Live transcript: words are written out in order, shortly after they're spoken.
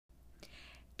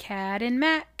Cat and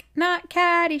Mac, not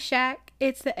Caddyshack.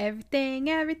 It's the Everything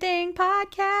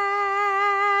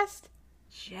podcast.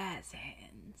 Jazz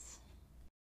hands.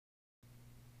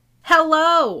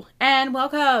 Hello, and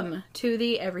welcome to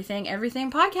the Everything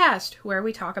podcast, where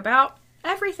we talk about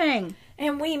everything.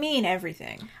 And we mean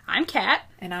everything. I'm Kat.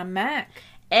 And I'm Mac.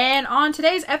 And on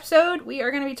today's episode, we are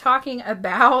going to be talking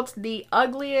about the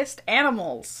ugliest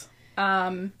animals.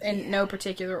 In no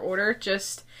particular order,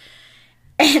 just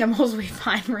animals we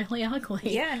find really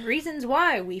ugly. Yeah, and reasons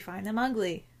why we find them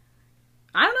ugly.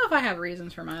 I don't know if I have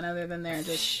reasons for mine other than they're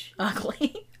just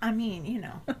ugly. I mean, you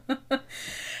know.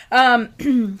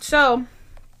 So,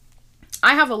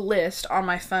 I have a list on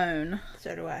my phone.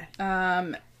 So do I.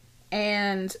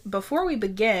 And before we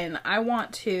begin, I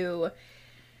want to...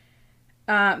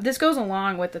 this goes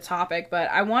along with the topic, but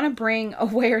I want to bring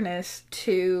awareness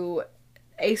to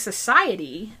a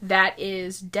society that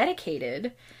is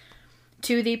dedicated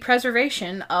to the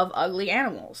preservation of ugly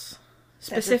animals.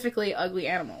 Specifically, ugly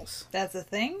animals. That's a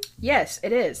thing? Yes,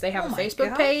 it is. They have a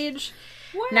Facebook page.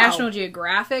 Wow. National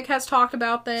Geographic has talked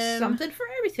about them. Something for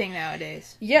everything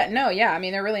nowadays. Yeah, I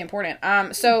mean, they're really important.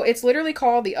 So it's literally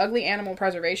called the Ugly Animal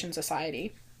Preservation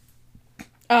Society.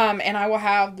 And I will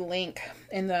have the link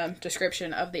in the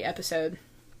description of the episode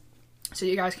so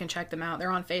you guys can check them out. They're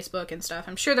on Facebook and stuff.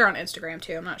 I'm sure they're on Instagram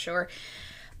too. I'm not sure.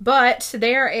 But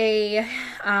they're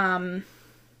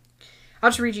I'll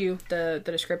just read you the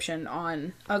description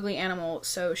on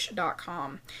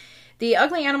uglyanimalsoc.com. The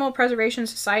Ugly Animal Preservation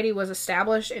Society was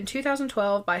established in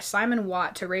 2012 by Simon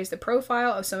Watt to raise the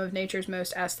profile of some of nature's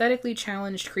most aesthetically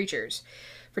challenged creatures.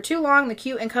 For too long, the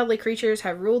cute and cuddly creatures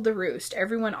have ruled the roost.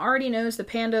 Everyone already knows the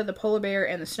panda, the polar bear,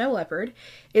 and the snow leopard.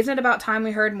 Isn't it about time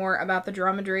we heard more about the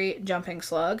dromedary jumping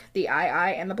slug, the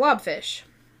eye, and the blobfish?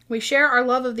 We share our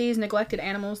love of these neglected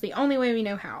animals the only way we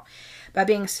know how, by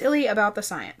being silly about the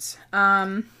science.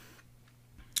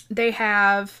 They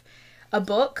have a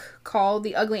book called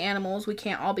The Ugly Animals, We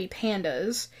Can't All Be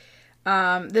Pandas.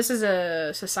 This is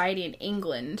a society in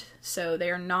England, so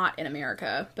they are not in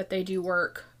America, but they do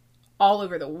work all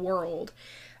over the world.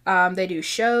 They do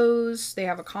shows. They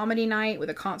have a comedy night with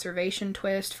a conservation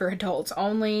twist for adults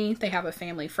only. They have a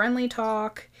family-friendly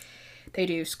talk. They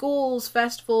do schools,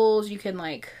 festivals. You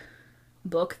can,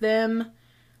 book them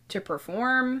to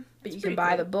perform, but you can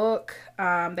buy the book.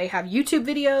 They have YouTube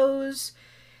videos.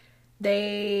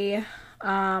 They,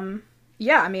 they're,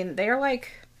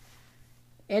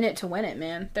 in it to win it,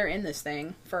 man. They're in this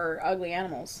thing for ugly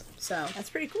animals. So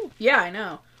That's pretty cool. Yeah, I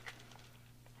know.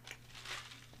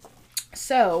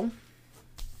 So,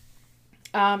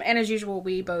 and as usual,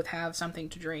 we both have something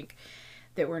to drink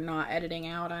that we're not editing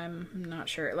out. I'm not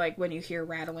sure. When you hear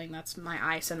rattling, that's my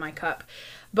ice in my cup.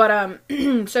 But,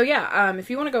 if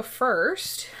you want to go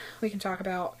first, we can talk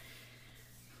about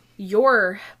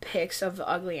your picks of the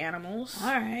ugly animals.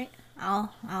 Alright.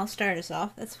 I'll start us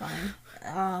off. That's fine.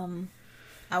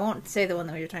 I won't say the one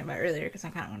that we were talking about earlier, because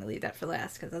I kind of want to leave that for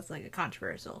last, because that's, a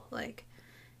controversial,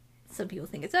 some people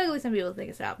think it's ugly, some people think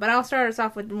it's not. But I'll start us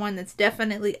off with one that's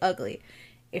definitely ugly.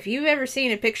 If you've ever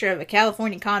seen a picture of a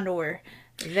California condor,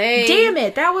 Damn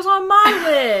it! That was on my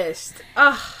list!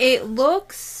 Ugh. It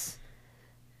looks...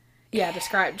 Yeah,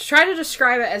 try to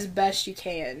describe it as best you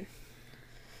can.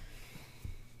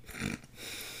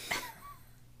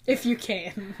 If you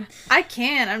can. I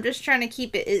can. I'm just trying to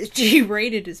keep it as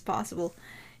G-rated as possible.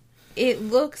 It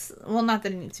looks... Well, not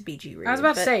that it needs to be G-rated. I was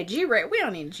about to say, G-rated. We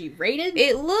don't need G-rated.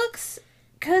 It looks...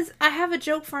 Because I have a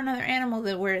joke for another animal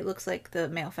where it looks like the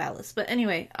male phallus. But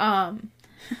anyway,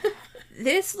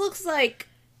 this looks like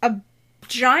a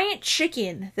giant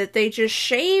chicken that they just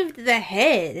shaved the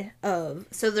head of.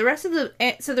 So the rest of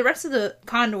the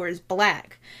condor is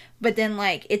black. But then,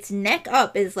 its neck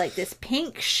up is, this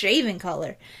pink shaving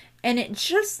color. And it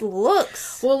just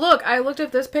looks... Well, look, I looked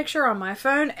at this picture on my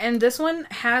phone, and this one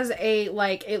has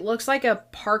it looks like a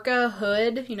parka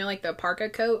hood, the parka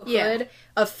coat hood,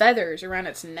 of feathers around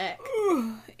its neck.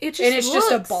 It's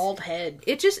just a bald head.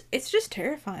 It's just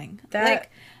terrifying.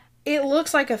 It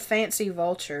looks like a fancy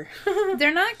vulture.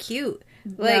 They're not cute.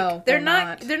 No, they're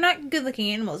not good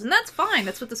looking animals. And that's fine.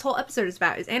 That's what this whole episode is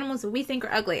about, is animals that we think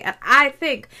are ugly. And I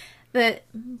think that,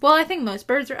 I think most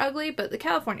birds are ugly, but the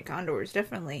California condor is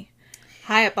definitely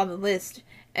high up on the list.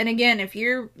 And again, if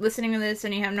you're listening to this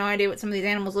and you have no idea what some of these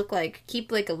animals look like,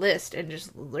 keep a list and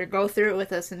just go through it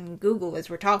with us and Google as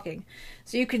we're talking,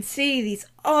 so you can see these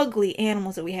ugly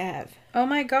animals that we have. Oh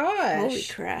my gosh. Holy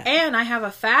crap. And I have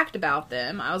a fact about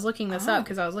them. I was looking this up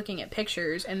because I was looking at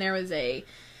pictures, and there was a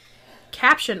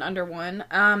caption under one.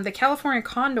 The California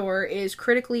condor is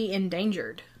critically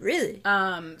endangered. Really?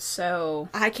 So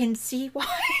I can see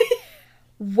why.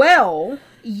 Well,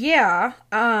 yeah.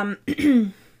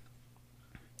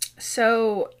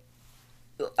 So,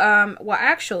 well,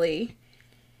 actually,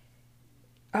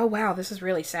 oh wow, this is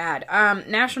really sad.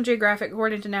 National Geographic,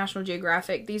 according to National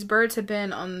Geographic, these birds have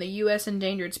been on the U.S.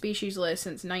 endangered species list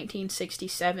since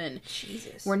 1967.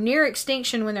 Jesus. Were near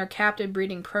extinction when their captive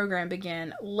breeding program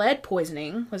began. Lead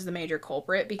poisoning was the major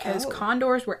culprit because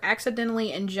condors were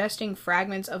accidentally ingesting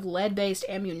fragments of lead-based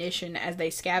ammunition as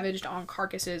they scavenged on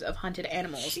carcasses of hunted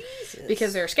animals. Jesus.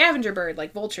 Because they're a scavenger bird,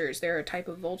 like vultures. They're a type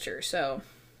of vulture, so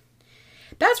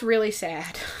that's really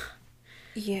sad.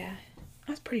 Yeah.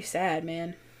 That's pretty sad,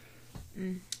 man.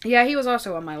 Yeah, he was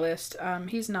also on my list.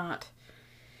 He's not...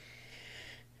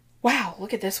 Wow,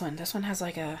 look at this one. This one has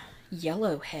like a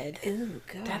yellow head. Ooh,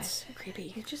 God. That's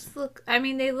creepy. They just look... I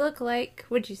mean, they look like...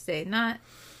 What'd you say? Not...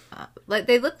 like,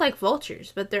 they look like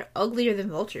vultures, but they're uglier than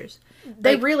vultures.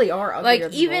 They really are uglier like,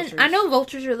 than even... vultures. I know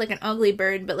vultures are like an ugly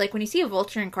bird, but like when you see a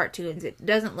vulture in cartoons, it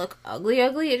doesn't look ugly.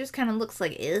 It just kind of looks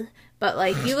like, ew. But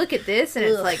like, you look at this and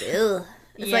it's like, ew.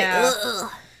 It's like,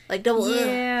 ugh. Like double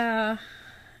Yeah.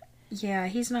 Yeah,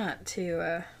 he's not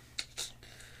too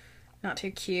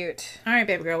cute. Alright,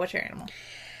 baby girl, what's your animal?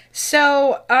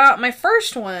 So, my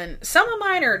first one, some of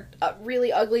mine are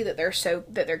really ugly that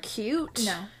they're cute.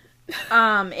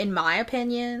 No. In my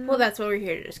opinion. Well, that's what we're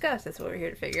here to discuss. That's what we're here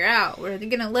to figure out. We're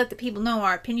gonna let the people know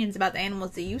our opinions about the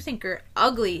animals that you think are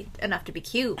ugly enough to be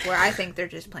cute, where I think they're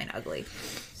just plain ugly.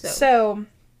 So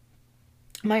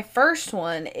my first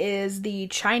one is the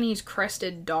Chinese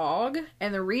crested dog.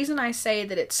 And the reason I say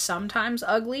that it's sometimes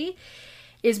ugly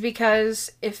is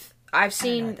because if I've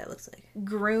seen I don't know what that looks like.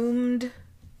 groomed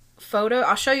photo,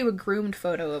 I'll show you a groomed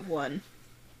photo of one.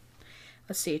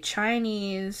 Let's see,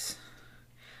 Chinese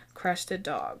crested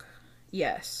dog.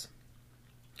 Yes.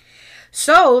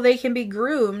 So they can be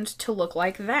groomed to look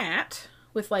like that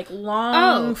with like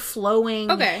long flowing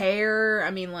hair. I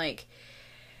mean, like,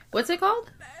 what's it called?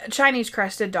 Chinese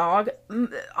crested dog.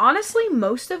 Honestly,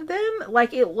 most of them,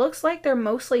 like, it looks like they're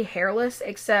mostly hairless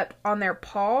except on their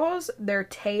paws, their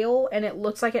tail, and it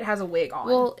looks like it has a wig on.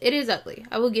 Well, it is ugly.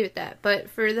 I will give it that. But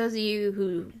for those of you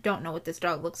who don't know what this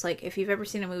dog looks like, if you've ever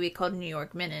seen a movie called New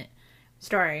York Minute,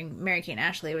 starring Mary-Kate and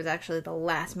Ashley, it was actually the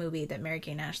last movie that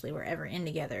Mary-Kate and Ashley were ever in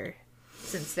together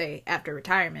since after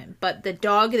retirement. But the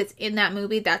dog that's in that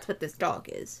movie, that's what this dog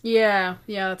is. Yeah,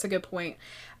 that's a good point.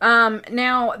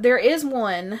 Now, there is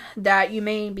one that you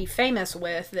may be famous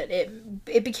with that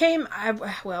it became,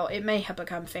 it may have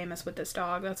become famous with this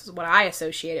dog. That's what I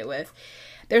associate it with.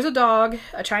 There's a dog,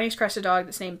 a Chinese crested dog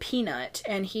that's named Peanut,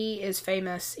 and he is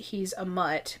famous. He's a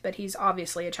mutt, but he's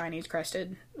obviously a Chinese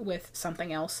crested with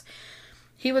something else.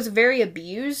 He was very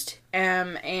abused,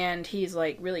 and he's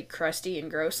like really crusty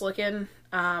and gross looking.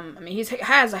 I mean, he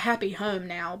has a happy home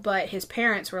now, but his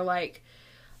parents were like,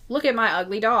 look at my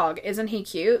ugly dog. Isn't he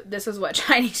cute? This is what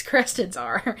Chinese cresteds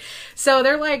are. So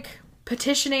they're like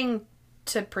petitioning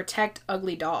to protect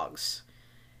ugly dogs.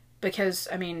 Because,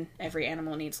 I mean, every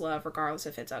animal needs love regardless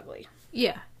if it's ugly.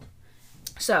 Yeah.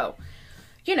 So,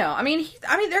 you know, I mean,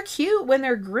 they're cute when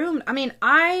they're groomed. I mean,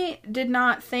 I did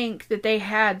not think that they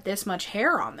had this much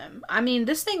hair on them. I mean,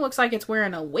 this thing looks like it's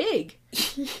wearing a wig.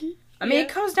 I mean, it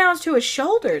comes down to his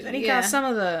shoulders, and he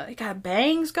got he got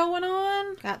bangs going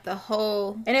on. Got the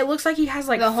whole... And it looks like he has,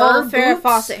 like, the whole Farrah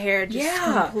Fawcett hair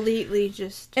completely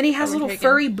just... And he has little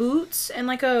furry boots and,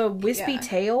 like, a wispy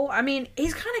tail. I mean,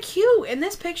 he's kind of cute in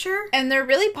this picture. And they're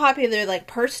really popular, like,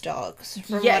 purse dogs,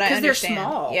 from what I understand. They're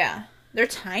small. Yeah. They're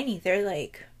tiny. They're,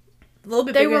 like, a little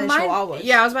bit bigger than Chihuahuas.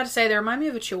 Yeah, I was about to say, they remind me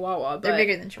of a Chihuahua. But they're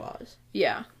bigger than Chihuahuas.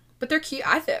 Yeah. But they're cute.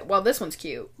 Well, this one's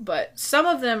cute, but some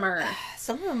of them are...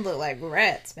 Some of them look like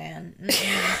rats, man.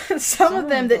 some of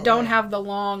them that don't have the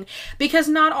long... Because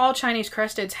not all Chinese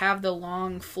cresteds have the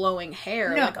long, flowing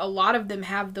hair. No. Like, a lot of them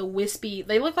have the wispy...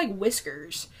 They look like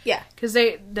whiskers. Yeah. Because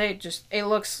they just... It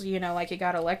looks, you know, like he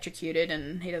got electrocuted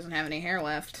and he doesn't have any hair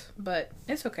left. But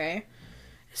it's okay.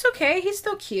 It's okay. He's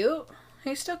still cute.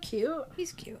 He's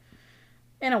cute.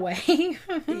 In a way.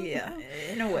 Yeah,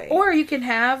 in a way. Or you can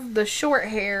have the short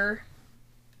hair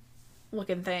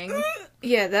looking thing.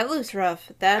 Yeah, that looks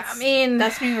rough. That's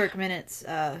New York Minutes.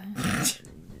 And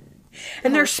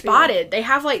they're spotted. They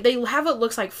have what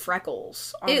looks like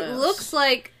freckles. Almost. It looks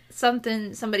like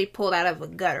somebody pulled out of a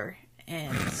gutter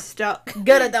and stuck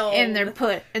in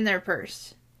their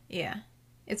purse. Yeah.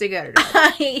 It's a gutter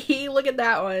dog. Look at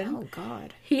that one. Oh,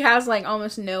 God. He has, like,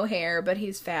 almost no hair, but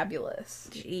he's fabulous.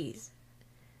 Jeez.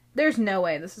 There's no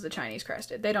way this is a Chinese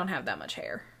crested. They don't have that much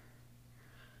hair.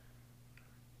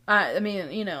 I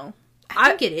mean, you know. I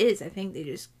think it is. I think they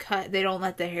just they don't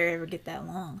let the hair ever get that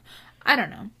long. I don't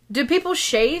know. Do people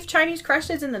shave Chinese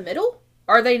cresteds in the middle?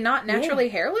 Are they not naturally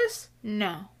hairless?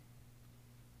 No.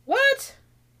 What?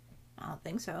 I don't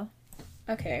think so.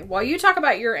 Okay, while you talk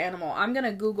about your animal, I'm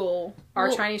gonna Google our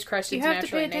Chinese cresteds You have to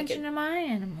naturally pay attention naked. to my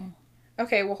animal.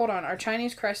 Okay, well, hold on. Our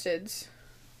Chinese cresteds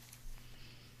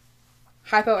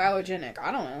hypoallergenic.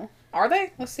 I don't know. Are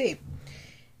they? Let's see.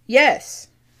 Yes.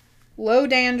 Low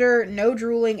dander, no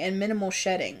drooling, and minimal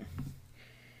shedding.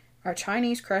 Our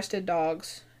Chinese crested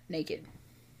dogs naked.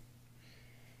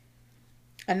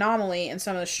 Anomaly in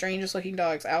some of the strangest looking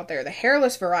dogs out there. The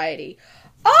hairless variety.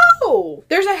 Oh!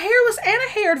 There's a hairless and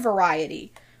a haired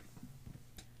variety.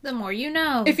 The more you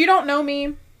know. If you don't know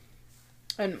me,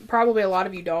 and probably a lot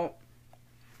of you don't,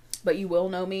 but you will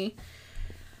know me,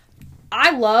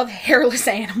 I love hairless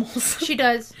animals. She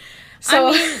does. So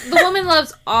I mean, the woman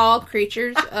loves all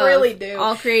creatures. I really do.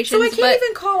 All creations. So I can't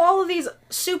even call all of these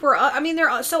super... I mean,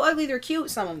 they're so ugly, they're cute,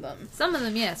 some of them. Some of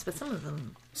them, yes, but some of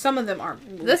them... Some of them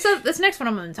aren't. This next one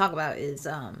I'm going to talk about is...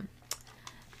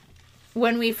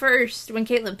 When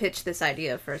Caitlin pitched this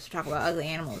idea for us to talk about ugly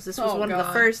animals, this was one of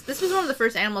the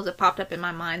first animals that popped up in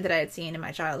my mind that I had seen in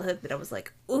my childhood that I was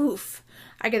like, oof,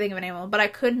 I could think of an animal, but I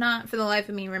could not for the life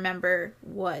of me remember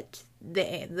what the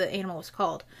animal was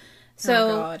called.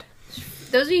 So, God.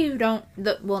 Those of you who don't,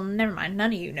 well, never mind,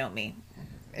 none of you know me.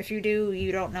 If you do,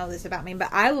 you don't know this about me, but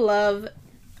I love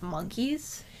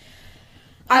monkeys.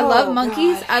 I love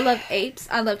monkeys. God. I love apes.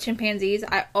 I love chimpanzees.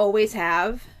 I always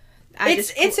have.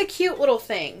 It's a cute little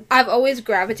thing. I've always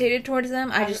gravitated towards them.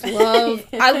 I just love...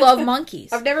 I love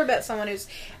monkeys. I've never met someone who's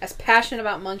as passionate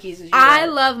about monkeys as you I are.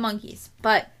 love monkeys.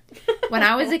 But when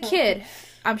I was a kid,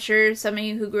 I'm sure some of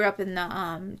you who grew up in the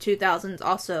 2000s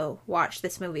also watched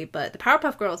this movie, but the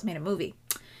Powerpuff Girls made a movie.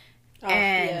 Oh,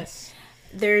 and yes.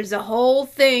 there's a whole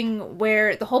thing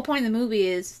where the whole point of the movie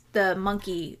is the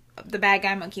monkey, the bad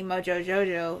guy monkey Mojo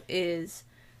Jojo, is...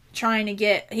 trying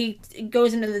to he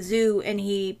goes into the zoo and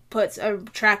he puts a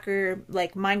tracker,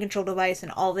 like, mind control device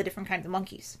in all the different kinds of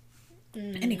monkeys.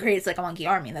 Mm-hmm. And he creates, like, a monkey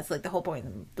army. And that's, like, the whole point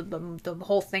of the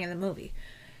whole thing in the movie.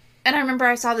 And I remember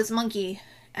I saw this monkey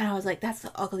and I was like, that's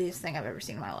the ugliest thing I've ever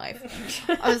seen in my life.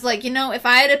 I was like, if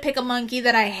I had to pick a monkey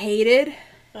that I hated,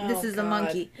 this is the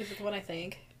monkey. Is it what I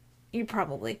think? You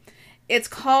probably. It's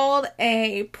called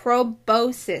a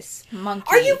proboscis monkey.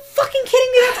 Are you fucking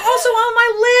kidding me? That's also on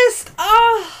my list.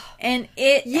 Oh. And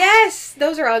it... Yes,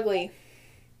 those are ugly.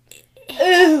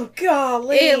 Ooh,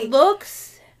 golly. It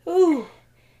looks... Ooh.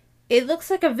 It looks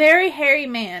like a very hairy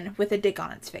man with a dick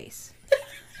on its face.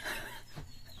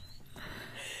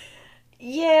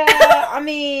 Yeah, I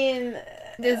mean...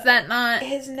 Is that not...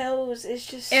 His nose is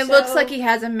just It looks like he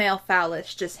has a male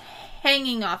phallus just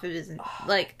hanging off of his...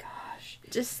 gosh.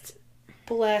 Just...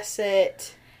 Bless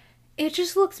it. It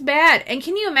just looks bad. And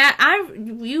can you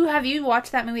imagine... Have you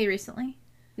watched that movie recently?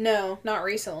 No, not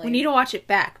recently. We need to watch it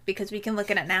back because we can look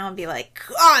at it now and be like,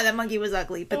 God, that monkey was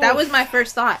ugly. But that was my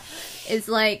first thought. Is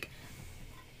like,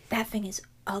 that thing is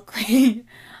ugly.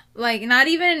 Like, not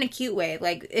even in a cute way.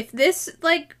 Like, if this,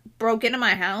 like, broke into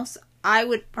my house, I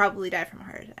would probably die from a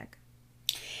heart attack.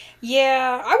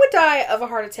 Yeah, I would die of a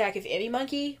heart attack if any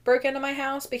monkey broke into my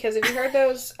house, because have you heard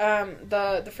those,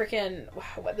 the freaking,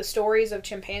 the stories of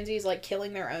chimpanzees, like,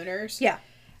 killing their owners? Yeah.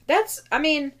 That's, I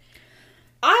mean,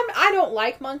 I don't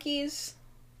like monkeys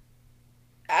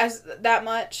as that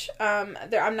much.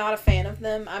 I'm not a fan of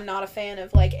them. I'm not a fan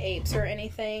of, like, apes or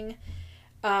anything.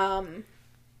 I'm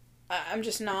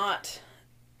just not.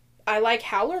 I like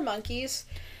howler monkeys,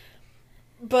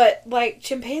 but, like,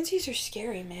 chimpanzees are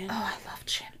scary, man. Oh, I love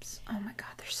chimps. Oh my God,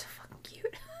 they're so fucking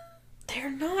cute. They're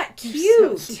not They're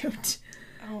cute. so cute.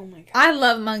 Oh my God. I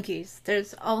love monkeys.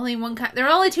 There's only one kind. There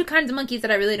are only two kinds of monkeys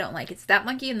that I really don't like. It's that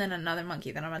monkey and then another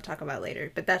monkey that I'm going to talk about later.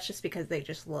 But that's just because they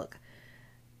just look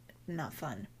not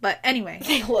fun. But anyway.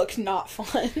 They look not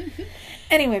fun.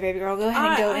 Anyway, baby girl, go ahead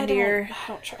and go into your... I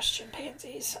don't trust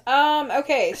chimpanzees.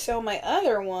 Okay, so my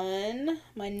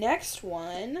next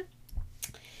one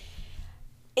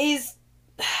is...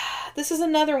 This is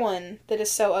another one that is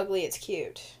so ugly it's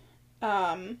cute.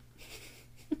 I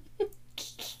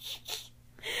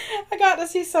got to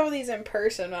see some of these in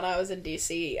person when I was in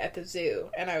DC at the zoo,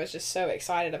 and I was just so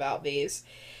excited about these.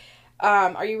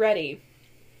 Are you ready?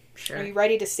 Sure. Are you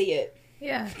ready to see it?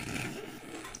 Yeah.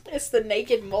 It's the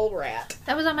naked mole rat.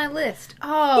 That was on my list.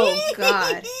 Oh,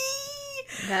 God.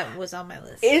 That was on my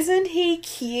list. Isn't he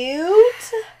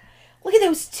cute? Look at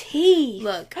those teeth.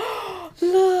 Look.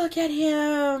 Look at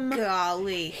him.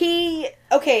 Golly.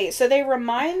 Okay, so they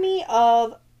remind me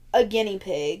of a guinea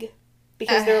pig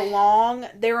because they're long.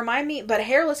 They remind me, but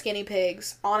hairless guinea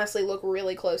pigs honestly look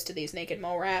really close to these naked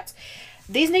mole rats.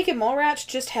 These naked mole rats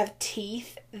just have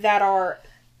teeth that are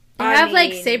They have,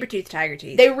 like, saber-toothed tiger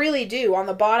teeth. They really do, on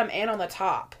the bottom and on the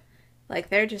top. Like,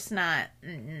 they're just not...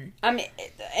 Mm-mm. I mean,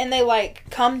 and they, like,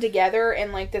 come together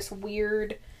in, like, this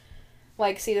weird...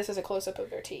 Like, see, this is a close-up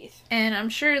of their teeth. And I'm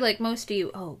sure, like, most of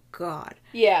you... Oh, God.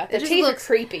 Yeah, the teeth are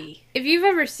creepy. If you've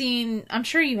ever seen... I'm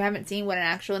sure you haven't seen what an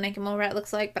actual naked mole rat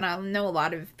looks like, but I know a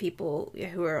lot of people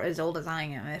who are as old as I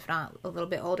am, if not a little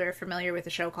bit older, familiar with a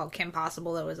show called Kim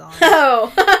Possible that was on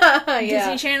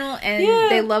Disney Channel, and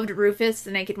they loved Rufus,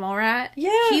 the naked mole rat.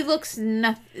 Yeah. He looks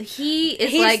nothing...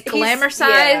 He's like,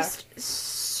 glamour-sized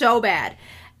so bad.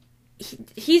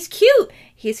 He's cute.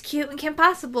 He's cute in Kim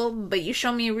Possible, but you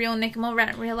show me a real naked mole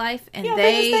rat in real life, and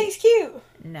this thing's cute.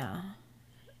 No.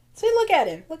 See, look at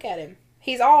him. Look at him.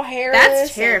 He's all hairless.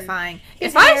 That's terrifying.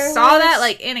 If I saw that,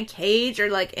 like, in a cage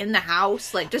or, like, in the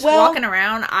house, like, just walking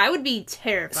around, I would be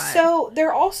terrified. So,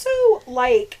 they're also,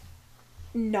 like,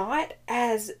 not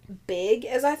as big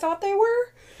as I thought they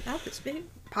were. Not this big.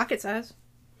 Pocket size.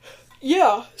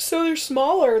 Yeah, so they're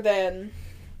smaller than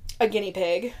a guinea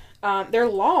pig. They're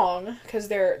long, because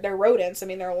they're rodents. I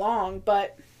mean, they're long,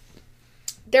 but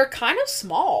they're kind of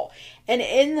small. And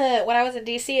when I was in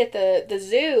DC at the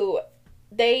zoo,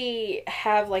 they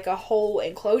have, like, a whole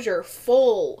enclosure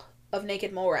full of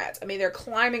naked mole rats. I mean, they're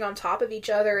climbing on top of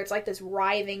each other. It's like this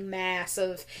writhing mass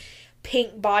of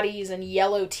pink bodies and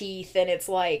yellow teeth, and it's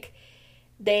like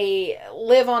they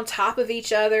live on top of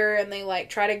each other, and they, like,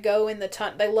 try to go in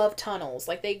the they love tunnels.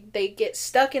 Like, they get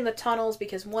stuck in the tunnels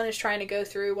because one is trying to go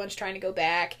through, one's trying to go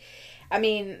back. I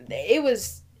mean, it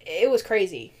was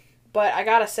crazy. But I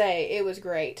gotta say, it was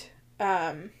great.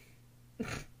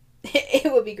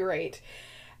 It would be great.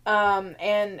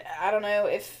 And I don't know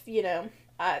if,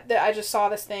 I just saw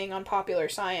this thing on Popular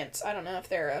Science. I don't know if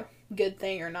they're a good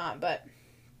thing or not, but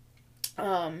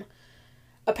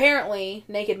apparently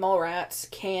naked mole rats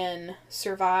can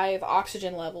survive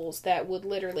oxygen levels that would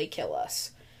literally kill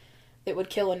us. That would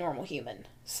kill a normal human.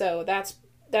 So that's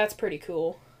pretty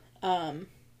cool. I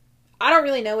don't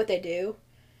really know what they do.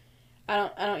 I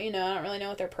don't really know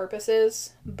what their purpose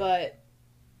is, but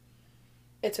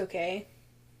it's okay.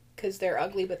 Because they're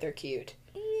ugly, but they're cute.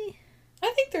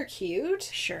 I think they're cute.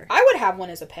 Sure. I would have one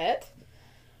as a pet.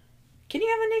 Can you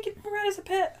have a naked mole rat as a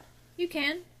pet? You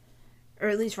can. Or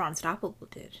at least Ron Stoppable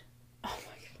did. Oh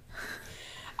my god.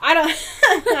 I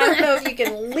don't know if you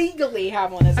can legally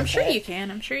have one as a pet. I'm sure you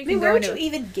can. I'm sure you can where would you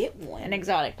even get one? An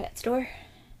exotic pet store.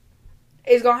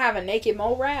 Is gonna have a naked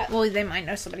mole rat? Well, they might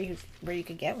know somebody where you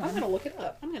could get one. I'm gonna look it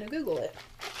up. I'm gonna Google it.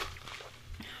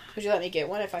 Would you let me get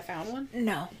one if I found one?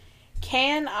 No.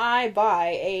 Can I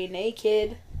buy a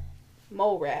naked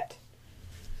mole rat?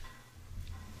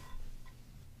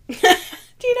 Do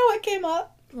you know what came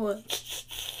up? What?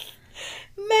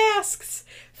 Masks.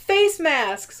 Face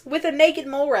masks with a naked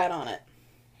mole rat on it.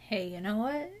 Hey, you know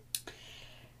what?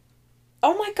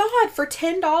 Oh my god, for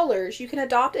 $10, you can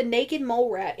adopt a naked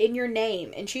mole rat in your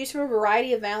name and choose from a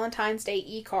variety of Valentine's Day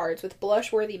e-cards with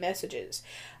blush-worthy messages.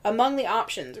 Among the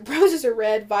options, roses are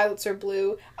red, violets are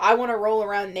blue, I want to roll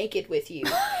around naked with you.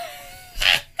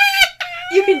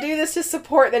 You can do this to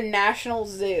support the National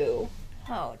Zoo.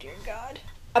 Oh, dear God.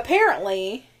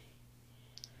 Apparently,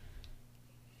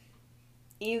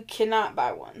 you cannot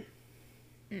buy one.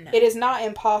 No. It is not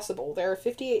impossible. There are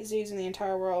 58 zoos in the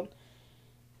entire world.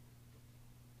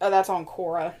 Oh, that's on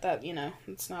Quora. That,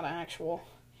 it's not an actual...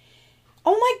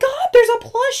 Oh my god, there's a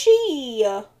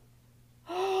plushie!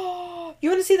 You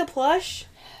want to see the plush?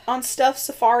 On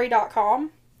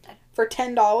StuffSafari.com for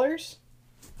 $10?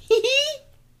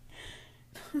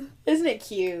 Isn't it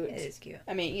cute? It is cute.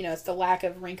 I mean, it's the lack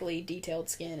of wrinkly,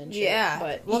 detailed skin and shit. Yeah.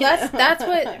 But, well, that's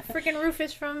what freaking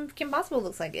Rufus from Kim Possible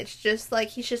looks like. It's just like,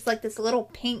 he's just like this little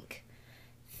pink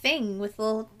thing with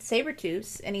little saber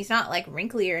tooths, and he's not like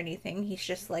wrinkly or anything. He's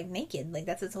just like naked. Like,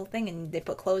 that's his whole thing, and they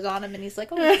put clothes on him, and he's like,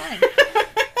 oh, it's fine.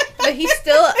 But he's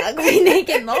still an ugly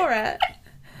naked mole rat.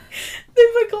 They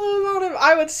put clothes on him.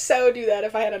 I would so do that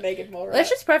if I had a naked mole rat. Let's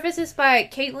just preface this by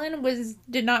Caitlin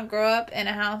did not grow up in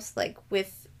a house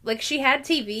she had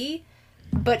TV,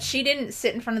 but she didn't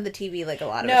sit in front of the TV like a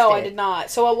lot of us did. No, I did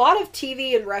not. So a lot of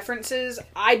TV and references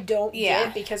I don't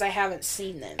get because I haven't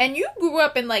seen them. And you grew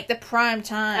up in like the prime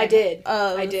time. I did.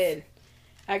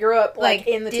 I grew up like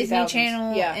in the Disney 2000s.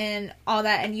 Channel and all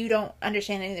that, and you don't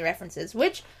understand any of the references,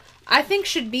 which I think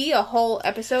should be a whole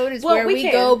episode where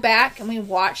we go back and we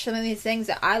watch some of these things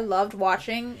that I loved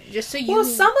watching, just so you... Well,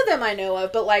 some of them I know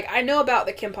of, but like I know about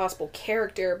the Kim Possible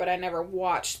character, but I never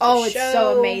watched the show. It's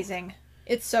so amazing.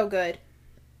 It's so good.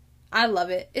 I love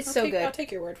it. It's so good. I'll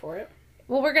take your word for it.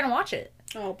 Well, we're going to watch it.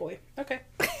 Oh, boy. Okay.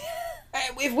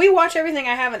 if we watch everything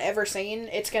I haven't ever seen,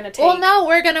 it's gonna take. Well, no,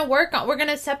 we're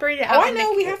gonna separate it out. Oh, I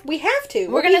know we have to.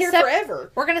 We're gonna be here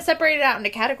forever. We're gonna separate it out into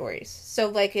categories. So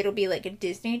like it'll be like a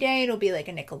Disney day. It'll be like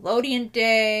a Nickelodeon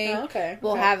day. Oh, okay.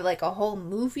 We'll have like a whole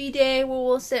movie day where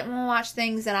we'll sit and we'll watch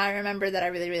things that I remember that I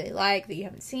really really like that you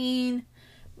haven't seen.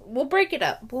 We'll break it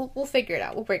up. We'll figure it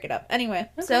out. We'll break it up. Anyway,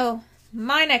 so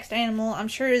my next animal I'm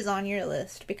sure is on your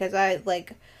list because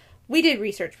we did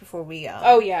research before we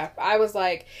Oh yeah, I was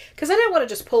like, because I didn't want to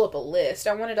just pull up a list.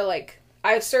 I wanted to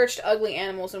I searched ugly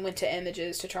animals and went to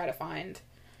images to try to find.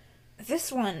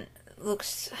 This one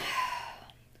looks.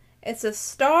 It's a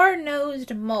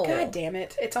star-nosed mole. God damn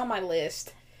it! It's on my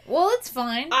list. Well, it's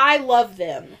fine. I love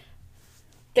them.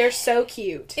 They're so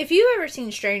cute. If you've ever seen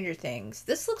Stranger Things,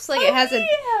 this looks like it has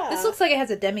This looks like it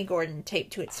has a Demogorgon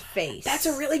taped to its face. That's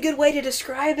a really good way to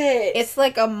describe it. It's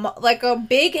like a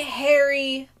big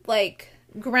hairy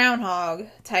groundhog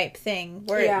type thing,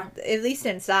 where at least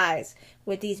in size,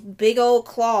 with these big old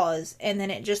claws, and then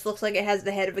it just looks like it has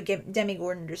the head of a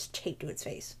Demogorgon just taped to its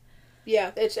face.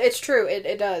 Yeah, it's true.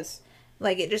 It does.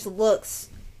 Like it just looks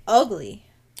ugly.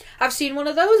 I've seen one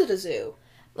of those at a zoo.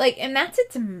 And that's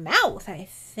its mouth, I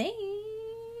think.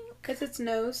 It's its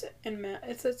nose and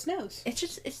it's its nose.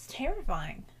 It's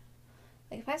terrifying.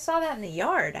 Like, if I saw that in the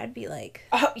yard, I'd be like...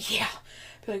 Oh, yeah.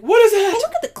 Be like, what is that? Oh,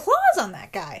 look at the claws on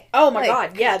that guy. Oh, my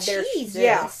God. Yeah, they're... Jesus.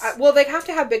 Yeah. Well, they have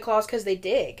to have big claws because they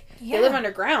dig. Yeah. They live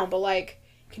underground, but,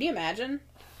 can you imagine?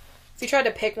 If you tried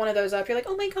to pick one of those up, you're like,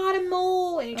 oh, my God, a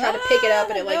mole. And you try to pick it up,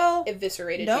 and it,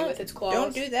 eviscerated you with its claws.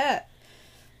 Don't do that.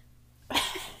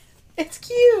 It's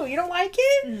cute. You don't like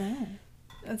it? No.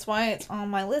 That's why it's on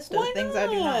my list of things I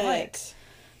do not like.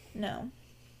 No.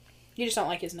 You just don't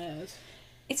like his nose.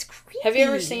 It's creepy. Have you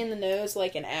ever seen the nose,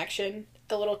 in action?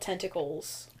 The little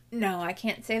tentacles. No, I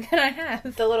can't say that I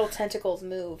have. The little tentacles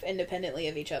move independently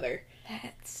of each other.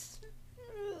 That's...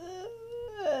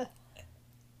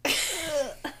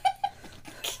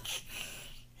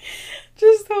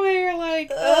 Just the way you're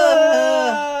like, I'm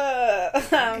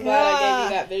glad I gave you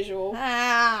that visual.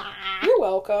 You're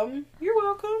welcome. You're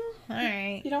welcome.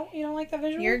 Alright. You don't like that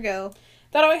visual? Your go.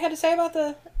 That all you had to say about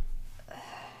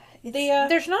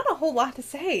there's not a whole lot to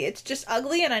say. It's just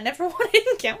ugly and I never want to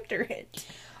encounter it.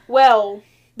 Well,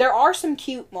 there are some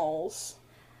cute moles.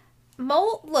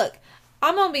 Look,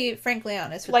 I'm gonna be frankly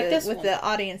honest with the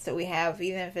audience that we have,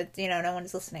 even if it's, no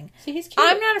one's listening. See, he's cute.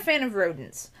 I'm not a fan of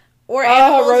rodents. Or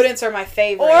animals, rodents are my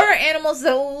favorite. Or animals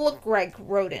that look like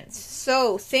rodents.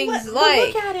 So things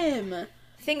look at him.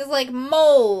 Things like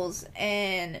moles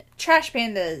and trash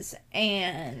pandas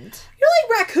and you're like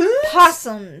raccoons,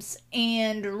 possums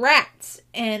and rats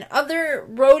and other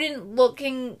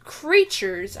rodent-looking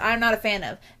creatures. I'm not a fan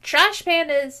of. Trash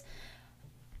pandas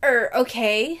are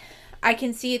okay. I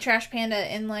can see a trash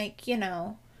panda in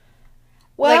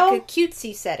well, like a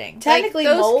cutesy setting. Technically,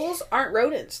 moles aren't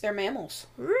rodents. They're mammals.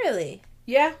 Really?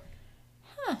 Yeah.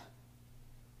 Huh.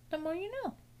 The more you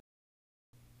know.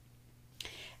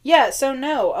 Yeah, so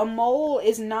no, a mole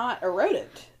is not a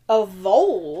rodent. A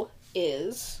vole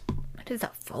is. What is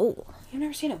a vole? You've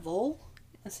never seen a vole?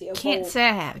 Let's see, Can't say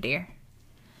I have, dear.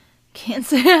 Can't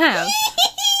say I have.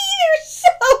 They're so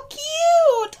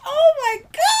cute! Oh my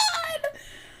God!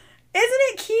 Isn't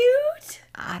it cute?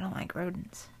 I don't like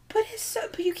rodents. But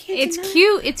but you can't. It's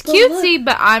cute. It's cutesy,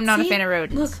 but I'm not a fan of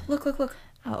rodents. Look.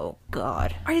 Oh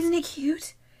God. Isn't it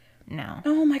cute? No.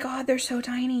 Oh my God, they're so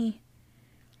tiny.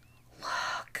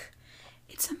 Look.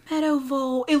 It's a meadow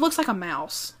vole. It looks like a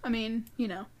mouse. I mean,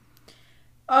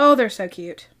 Oh, they're so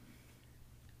cute.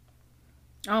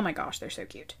 Oh my gosh, they're so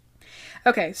cute.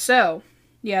 Okay, so,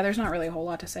 yeah, there's not really a whole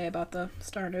lot to say about the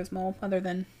star-nosed mole, other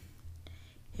than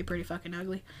he's pretty fucking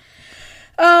ugly.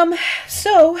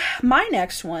 So, my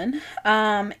next one,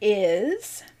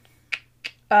 is,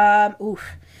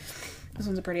 this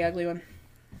one's a pretty ugly one.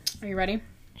 Are you ready?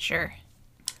 Sure.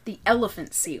 The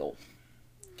elephant seal.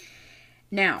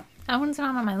 Now, that one's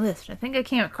not on my list. I think I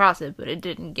came across it, but it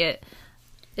didn't get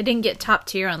top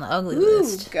tier on the ugly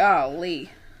list.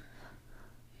 Golly.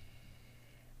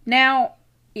 Now,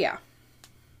 yeah.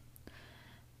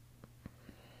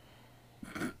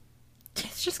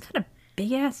 It's just got a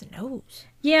big ass nose.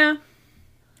 Yeah.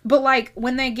 But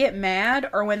when they get mad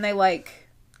or when they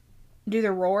do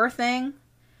the roar thing,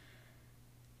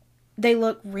 they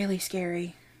look really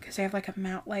scary because they have a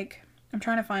mouth. I'm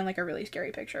trying to find a really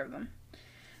scary picture of them.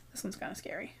 This one's kind of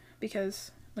scary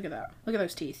because look at that. Look at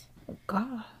those teeth. Oh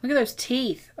God. Look at those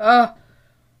teeth. Ugh.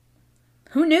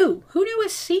 Who knew? Who knew a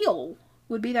seal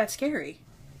would be that scary?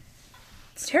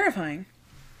 It's terrifying.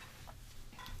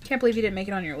 Can't believe you didn't make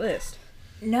it on your list.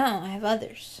 No, I have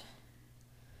others.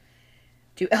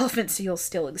 Do elephant seals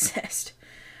still exist?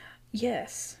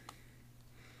 Yes.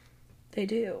 They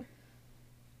do.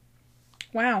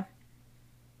 Wow.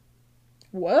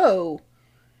 Whoa.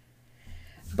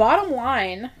 Bottom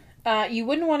line, you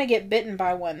wouldn't want to get bitten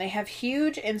by one. They have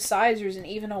huge incisors and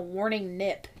even a warning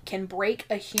nip. Can break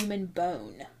a human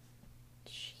bone.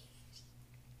 Jeez.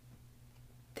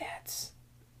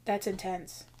 That's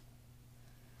intense.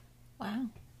 Wow.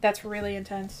 That's really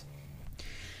intense.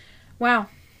 Wow.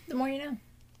 The more you know.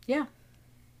 Yeah.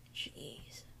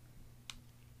 Jeez.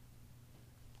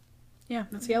 Yeah,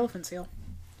 that's the elephant seal.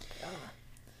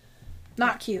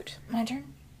 Not cute. My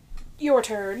turn? Your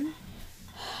turn.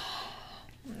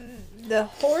 The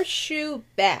horseshoe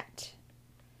bat.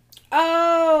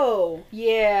 Oh,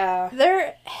 yeah.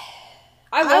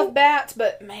 I love bats,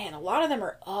 but man, a lot of them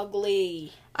are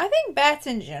ugly. I think bats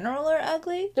in general are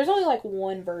ugly. There's only like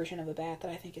one version of a bat that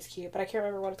I think is cute, but I can't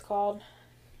remember what it's called.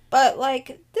 But,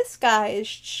 like, this guy is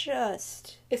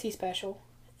just... Is he special?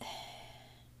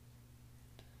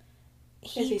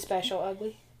 Is he special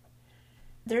ugly?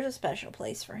 There's a special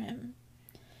place for him.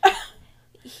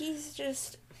 He's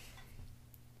just...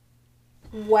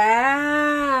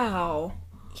 Wow.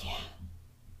 Yeah.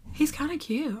 He's kind of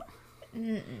cute.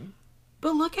 Mm-mm.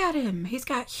 But look at him. He's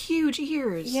got huge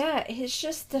ears. Yeah, it's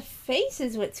just the face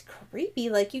is what's creepy.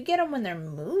 Like, you get them when they're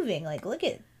moving. Like, look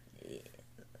at...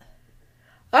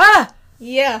 Ah!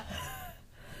 Yeah.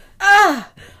 Ah!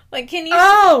 Like, can you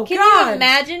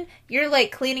imagine you're,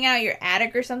 like, cleaning out your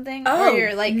attic or something? Oh, or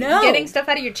you're, like, getting stuff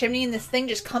out of your chimney and this thing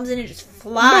just comes in and just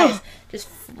flies. Just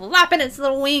flapping its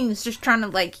little wings, just trying to,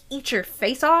 like, eat your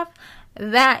face off.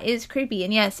 That is creepy.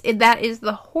 And yes, that is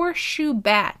the horseshoe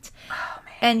bat. Oh,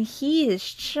 man. And he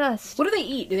is just... What do they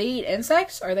eat? Do they eat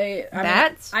insects? Are they...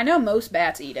 Bats? I know most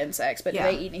bats eat insects, but do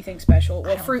they eat anything special?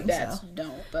 Well, fruit bats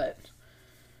don't, but...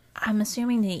 I'm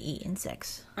assuming they eat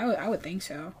insects. I would think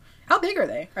so. How big are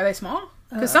they? Are they small?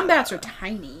 Because some bats are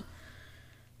tiny.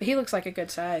 But he looks like a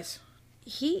good size.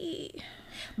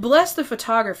 Bless the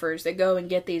photographers that go and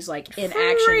get these, like,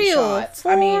 in-action shots.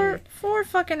 For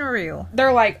fucking real.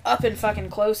 They're, like, up and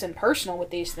fucking close and personal with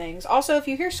these things. Also, if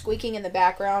you hear squeaking in the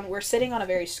background, we're sitting on a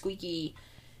very squeaky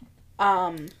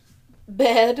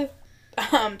bed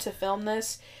to film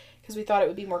this. Because we thought it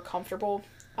would be more comfortable.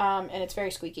 And it's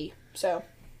very squeaky. So,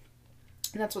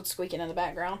 and that's what's squeaking in the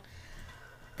background.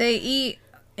 They eat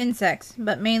insects,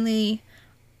 but mainly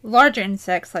larger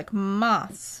insects like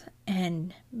moths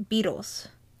and beetles.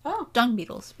 Oh. Dung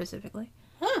beetles, specifically.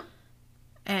 Huh.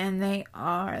 And they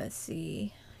are, let's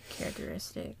see,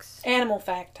 characteristics. Animal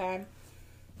fact time.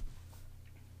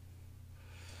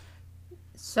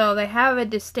 So they have a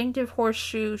distinctive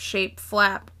horseshoe-shaped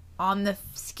flap on the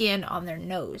skin on their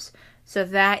nose. So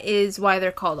that is why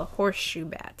they're called a horseshoe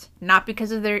bat. Not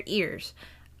because of their ears.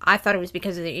 I thought it was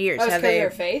because of their ears. Oh, it's because of their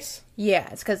face? Yeah,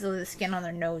 it's because of the skin on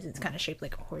their nose. It's kind of shaped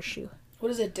like a horseshoe. What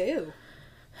does it do?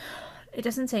 It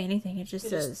doesn't say anything. It just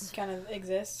says... just kind of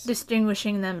exists?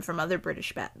 Distinguishing them from other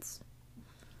British bats.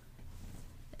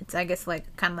 It's, I guess,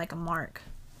 like kind of like a mark.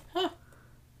 Huh.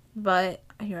 But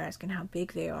you're asking how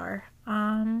big they are.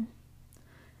 It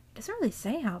doesn't really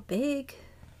say how big.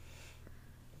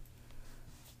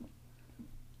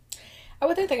 I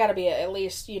would think they gotta be at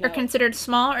least, They're considered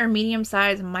small or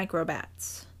medium-sized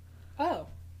microbats. Oh.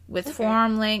 With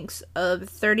forearm lengths of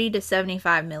 30 to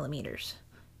 75 millimeters.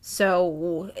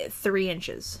 So, 3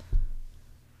 inches.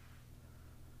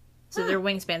 So their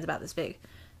wingspan's about this big.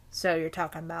 So you're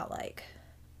talking about, like,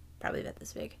 probably about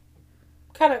this big.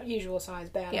 Kind of usual size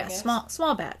bat, yeah, I guess.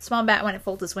 small bat. Small bat when it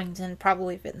folds its wings in,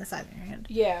 probably fit in the side of your hand.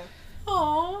 Yeah.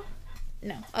 Aww.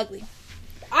 No, ugly.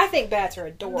 I think bats are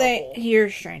adorable. You're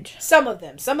strange. Some of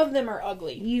them are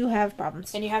ugly. You have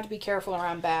problems. And you have to be careful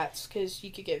around bats, because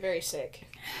you could get very sick.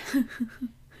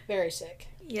 Very sick.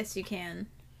 Yes, you can.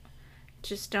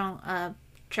 Just don't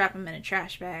trap them in a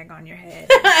trash bag on your head.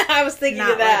 I was thinking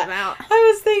of that.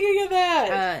 I was thinking of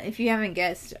that. If you haven't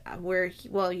guessed,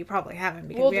 you probably haven't,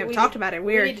 because we haven't talked about it.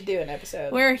 We need to do an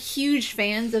episode. We're huge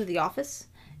fans of The Office,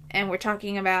 and we're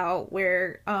talking about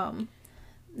where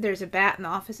there's a bat in the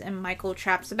office, and Michael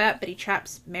traps a bat, but he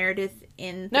traps Meredith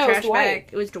in the trash bag.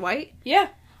 It was Dwight? Yeah.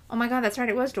 Oh my god, that's right,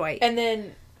 it was Dwight. And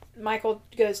then Michael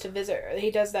goes to visit her. He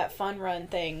does that fun run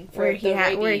thing where he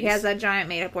has that giant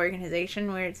made up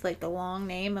organization where it's like the long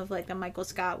name of like the Michael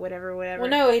Scott whatever. Well,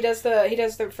 no, he does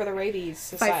for the rabies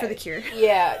society. Fight for the cure.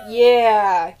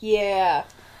 Yeah.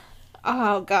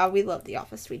 Oh god, we love The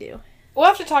Office. We do. We'll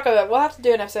have to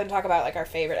do an episode and talk about like our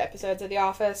favorite episodes of The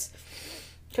Office.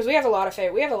 Because we have a lot of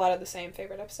the same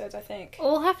favorite episodes, I think.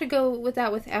 We'll have to go with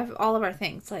that with all of our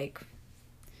things. Like,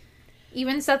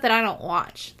 Even stuff that I don't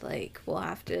watch, like, we'll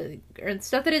have to, or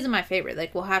stuff that isn't my favorite,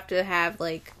 like, we'll have to have,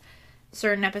 like,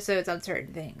 certain episodes on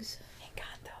certain things.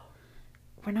 Encanto.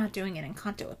 We're not doing an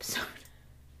Encanto episode.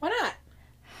 Why not?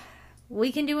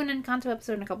 We can do an Encanto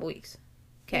episode in a couple weeks.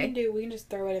 Okay? We can just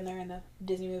throw it in there in the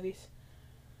Disney movies.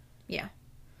 Yeah.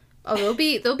 Oh,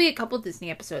 there'll be a couple Disney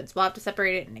episodes. We'll have to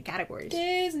separate it into categories.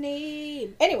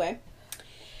 Disney. Anyway.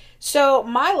 So,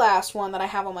 my last one that I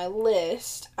have on my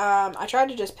list, I tried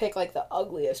to just pick, like, the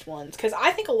ugliest ones. Because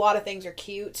I think a lot of things are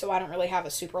cute, so I don't really have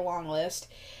a super long list.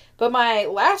 But my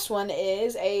last one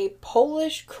is a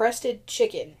Polish crested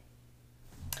chicken.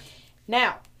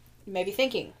 Now, you may be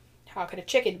thinking, how could a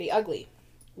chicken be ugly?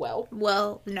 Well,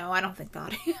 no, I don't think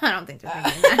that. I don't think they're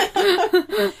thinking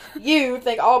that. You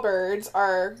think all birds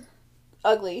are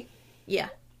ugly. Yeah.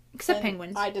 Except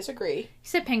penguins. I disagree.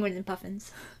 Except penguins and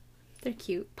puffins. They're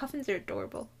cute. Puffins are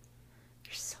adorable.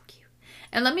 They're so cute.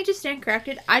 And let me just stand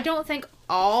corrected. I don't think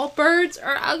all birds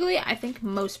are ugly. I think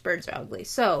most birds are ugly.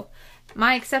 So,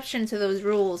 my exception to those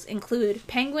rules include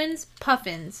penguins,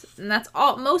 puffins, and that's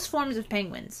all. Most forms of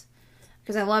penguins.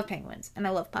 Because I love penguins and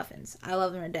I love puffins. I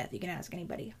love them to death. You can ask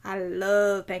anybody. I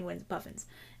love penguins and puffins.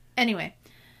 Anyway,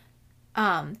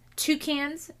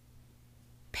 toucans,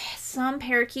 some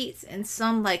parakeets, and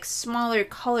some like smaller,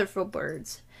 colorful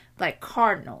birds like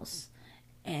cardinals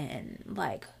and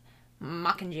like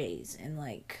mockingjays and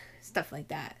like stuff like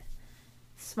that.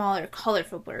 Smaller,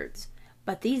 colorful birds.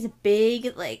 But these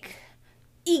big like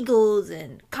eagles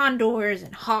and condors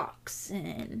and hawks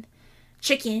and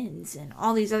chickens and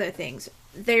all these other things,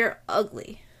 they're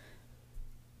ugly.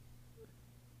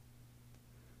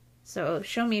 So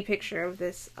show me a picture of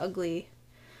this ugly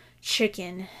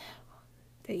chicken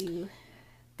that you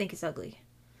think is ugly.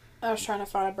 I was trying to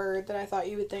find a bird that I thought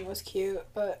you would think was cute,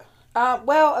 but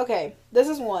well, okay, this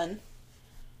is one.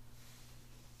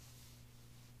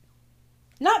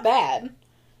 Not bad.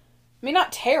 I mean,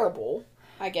 not terrible,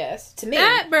 I guess, to me.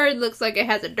 That bird looks like it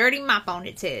has a dirty mop on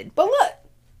its head. But look,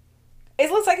 it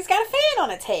looks like it's got a fan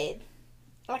on its head.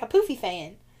 Like a poofy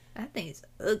fan. That thing is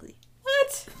ugly.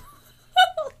 What?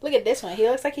 Look at this one. He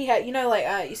looks like he had, you know,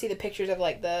 like, you see the pictures of,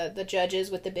 like, the judges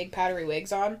with the big powdery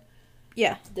wigs on?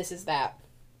 Yeah. This is that.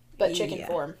 But chicken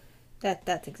form.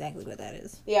 That's exactly what that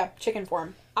is. Yeah, chicken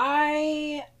form.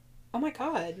 Oh my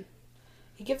god.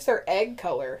 He gives her egg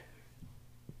color.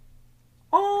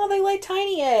 Oh, they lay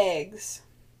tiny eggs.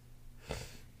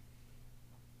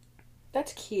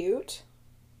 That's cute.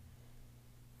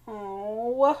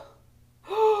 Oh.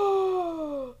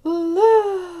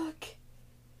 Look.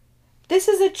 This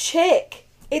is a chick.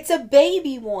 It's a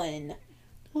baby one.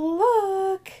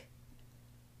 Look.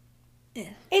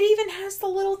 Yeah. It even has the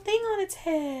little thing on its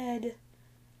head.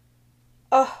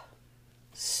 Oh,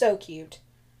 so cute.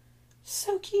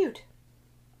 So cute.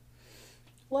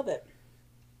 Love it.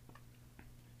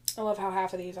 I love how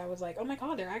half of these I was like, oh my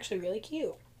god, they're actually really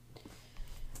cute.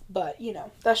 But, you know,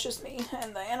 that's just me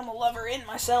and the animal lover in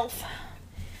myself.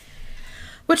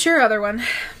 What's your other one?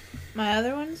 My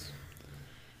other ones?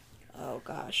 Oh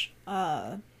gosh.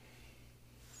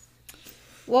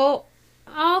 Well,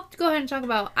 I'll go ahead and talk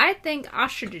about, I think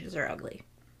ostriches are ugly.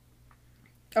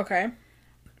 Okay.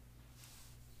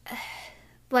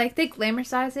 Like, they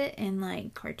glamorize it in,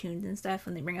 like, cartoons and stuff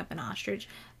when they bring up an ostrich.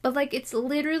 But, like, it's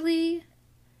literally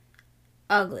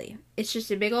ugly. It's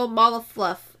just a big old ball of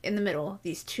fluff in the middle.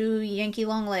 These two Yankee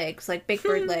long legs, like Big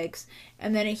Bird legs.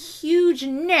 And then a huge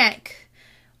neck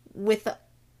with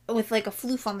like a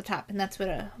floof on the top. And that's what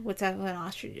an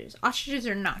ostrich is. Ostriches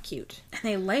are not cute. And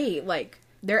they lay, like,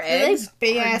 their eggs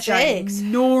big ass eggs.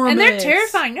 Enormous. And they're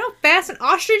terrifying. You know how fast an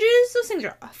ostrich is? Those things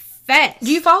are fast.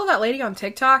 Do you follow that lady on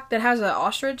TikTok that has an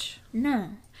ostrich? No.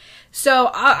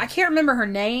 So, I can't remember her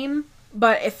name,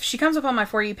 but if she comes up on my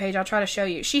For You page, I'll try to show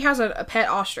you. She has a pet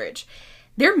ostrich.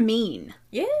 They're mean.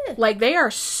 Yeah. Like, they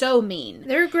are so mean.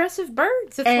 They're aggressive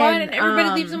birds. That's why everybody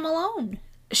leaves them alone.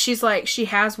 She's like, she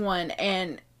has one,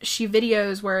 and she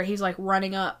videos where he's, like,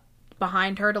 running up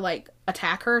behind her to, like,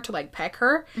 attack her, to, like, peck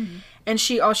her. Mm-hmm. And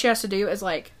all she has to do is,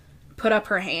 like, put up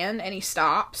her hand, and he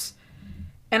stops.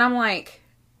 And I'm like,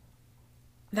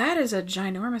 that is a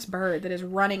ginormous bird that is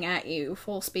running at you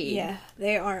full speed. Yeah,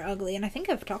 they are ugly. And I think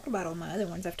I've talked about all my other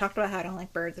ones. I've talked about how I don't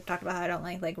like birds. I've talked about how I don't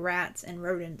like rats and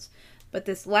rodents. But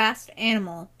this last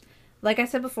animal, like I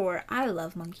said before, I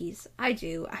love monkeys. I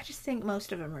do. I just think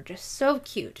most of them are just so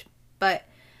cute. But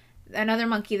another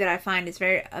monkey that I find is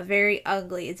very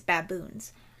ugly is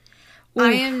baboons. Ooh,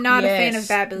 I am not a fan of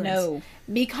baboons. No.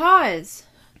 Because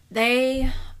they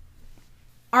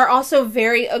are also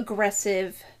very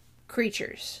aggressive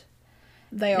creatures.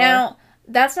 They are. Now,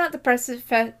 that's not the preface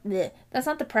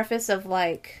of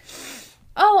like,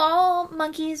 oh, all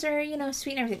monkeys are,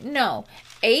 sweet and everything. No.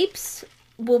 Apes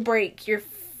will break your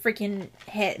freaking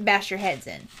head, bash your heads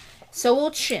in. So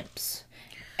will chimps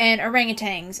and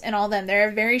orangutans and all them. They're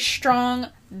very strong,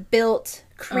 built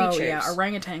creatures. Oh, yeah,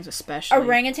 orangutans especially.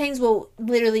 Orangutans will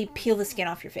literally peel the skin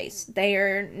off your face. They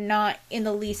are not in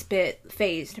the least bit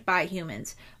phased by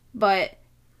humans. But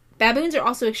baboons are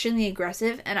also extremely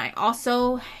aggressive, and I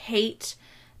also hate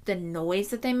the noise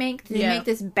that they make. They make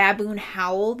this baboon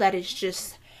howl that is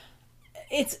just...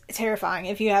 It's terrifying.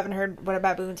 If you haven't heard what a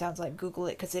baboon sounds like, Google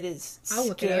it, because it is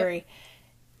scary.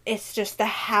 It's just, the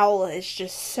howl is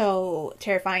just so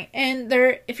terrifying. And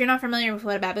if you're not familiar with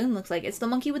what a baboon looks like, it's the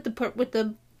monkey with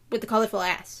the colorful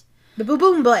ass. The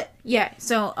baboon butt. Yeah,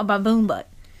 so a baboon butt.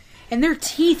 And their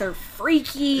teeth are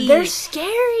freaky. They're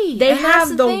scary. They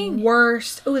have the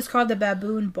worst. Oh, it's called the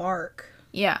baboon bark.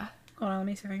 Yeah. Hold on, let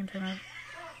me see if I can turn it.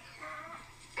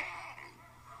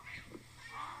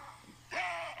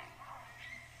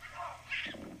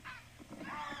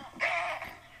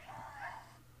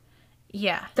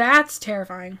 Yeah. That's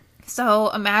terrifying. So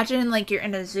imagine like you're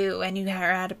in a zoo and you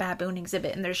are at a baboon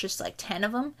exhibit and there's just like 10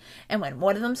 of them. And when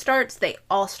one of them starts, they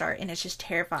all start. And it's just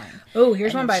terrifying. Oh,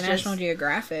 here's one by National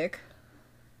Geographic.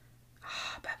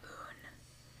 Oh,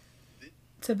 baboon.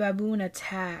 It's a baboon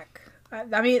attack.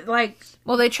 I mean, like...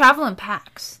 Well, they travel in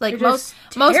packs. Like most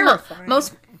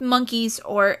monkeys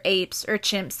or apes or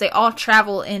chimps, they all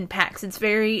travel in packs. It's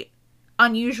very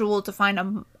unusual to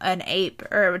find an ape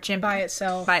or a chimp by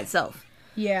itself.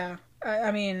 Yeah.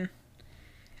 I mean,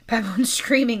 baboons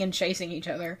screaming and chasing each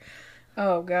other.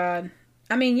 Oh, God.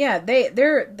 I mean, yeah,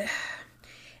 they're...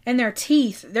 And their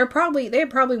teeth, they have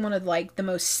probably one of, like, the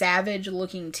most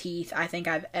savage-looking teeth I think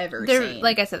I've ever seen.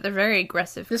 Like I said, they're very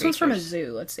aggressive This creatures. one's from a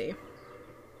zoo. Let's see.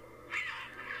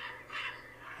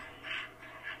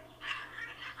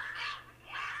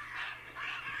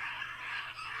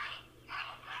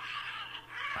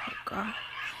 Oh, God.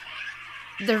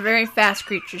 They're very fast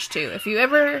creatures, too. If you're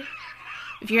ever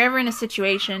in a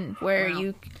situation where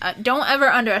you... don't ever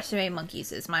underestimate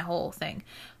monkeys, is my whole thing.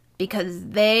 Because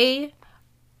they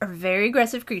are very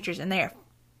aggressive creatures, and they are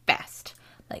fast.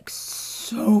 Like,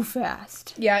 so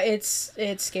fast. Yeah, it's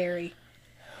scary.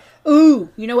 Ooh,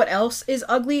 you know what else is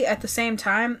ugly at the same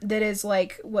time? That is,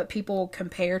 like, what people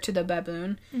compare to the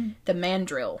baboon? Mm. The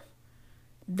mandrill.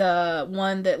 The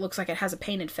one that looks like it has a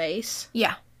painted face.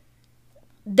 Yeah.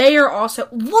 They are also...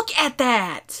 Look at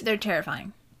that! They're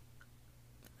terrifying.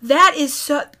 That is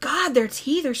so... God, their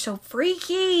teeth are so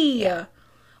freaky! Yeah.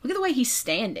 Look at the way he's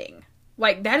standing.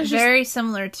 Like, that is very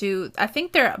similar to... I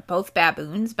think they're both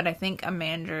baboons, but I think a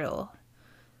mandrill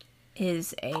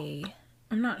is a...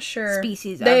 I'm not sure.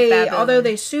 Species of baboon. Although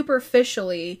they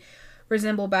superficially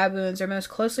resemble baboons, they're most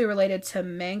closely related to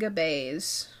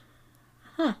mangabeys.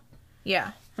 Huh.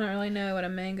 Yeah. I don't really know what a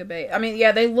mangabey... I mean,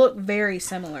 yeah, they look very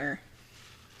similar.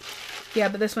 Yeah,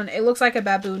 but this one, it looks like a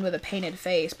baboon with a painted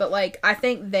face. But, like, I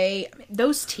think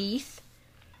those teeth...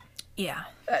 Yeah.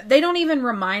 They don't even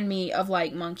remind me of,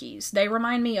 like, monkeys. They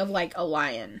remind me of, like, a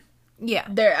lion. Yeah.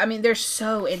 They're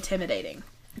so intimidating.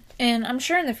 And I'm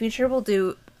sure in the future we'll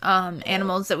do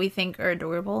animals that we think are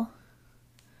adorable.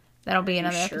 That'll be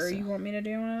another episode. Sure you want me to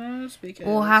do one of those? Because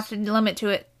we'll have to limit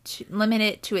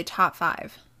it to a top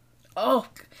 5. Oh.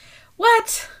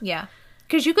 What? Yeah.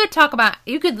 Because you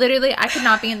could literally, I could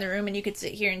not be in the room and you could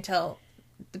sit here and tell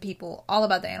the people all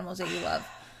about the animals that you love.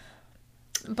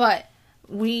 But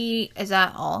is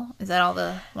that all? Is that all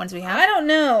the ones we have? I don't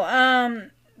know.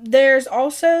 There's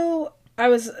also, I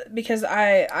was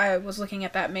looking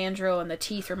at that mandrill and the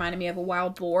teeth reminded me of a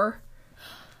wild boar.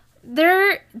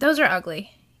 Those are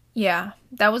ugly. Yeah.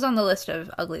 That was on the list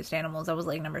of ugliest animals. That was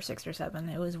like number 6 or 7.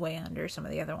 It was way under some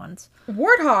of the other ones.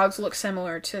 Warthogs look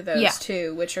similar to those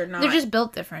too, which are not. They're just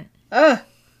built different. Yeah.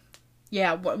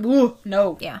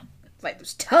 No. Yeah. Like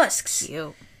those tusks.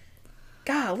 Cute.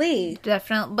 Golly.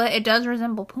 Definitely. But it does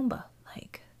resemble Pumbaa.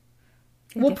 Like.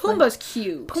 Well, Pumbaa's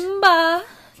cute.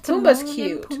 Pumbaa's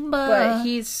cute. Pumbaa. But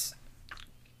he's...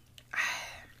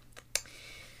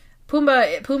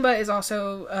 Pumbaa is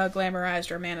also a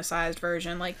glamorized or romanticized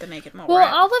version, like the naked mole rat.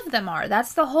 Well, all of them are.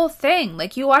 That's the whole thing.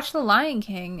 Like, you watch The Lion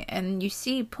King, and you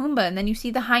see Pumbaa, and then you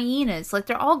see the hyenas. Like,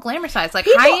 they're all glamorized. Like,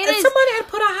 hyenas... Somebody had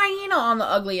put a hyena on the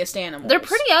ugliest animals. They're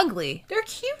pretty ugly. They're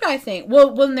cute, I think.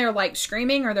 Well, when they're, like,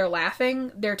 screaming or they're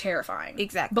laughing, they're terrifying.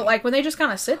 Exactly. But, like, when they just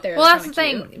kind of sit there, well, that's the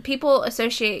thing. People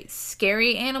associate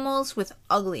scary animals with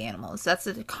ugly animals. That's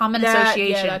a common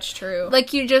association. Yeah, that's true.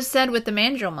 Like you just said with the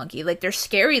mandrill monkey. Like, they're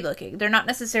scary looking. They're not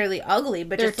necessarily ugly,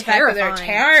 but they're just the fact that they're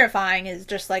terrifying is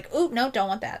just like, ooh, no, don't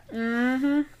want that.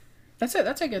 Mm-hmm. That's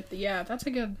a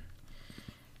good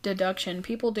deduction.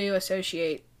 People do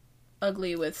associate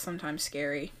ugly with sometimes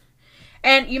scary.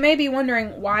 And you may be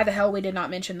wondering why the hell we did not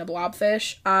mention the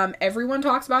blobfish. Everyone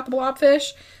talks about the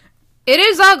blobfish. It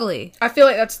is ugly. I feel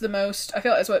like that's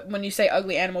what, when you say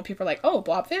ugly animal, people are like, oh,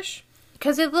 blobfish?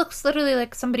 Because it looks literally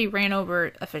like somebody ran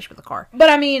over a fish with a car.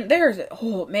 But I mean,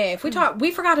 if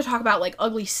we forgot to talk about like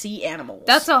ugly sea animals.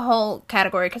 That's a whole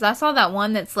category, because I saw that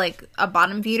one that's like a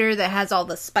bottom feeder that has all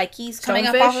the spikies coming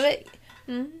up off of it.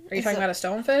 Are you talking about a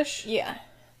stonefish? Yeah.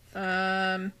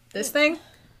 This thing?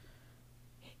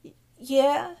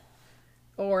 Yeah.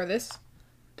 Or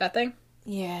that thing?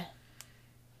 Yeah.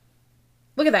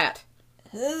 Look at that.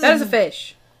 That is a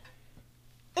fish.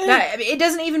 It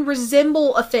doesn't even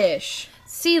resemble a fish.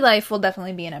 Sea life will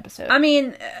definitely be an episode. I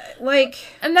mean,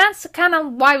 and that's kind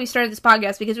of why we started this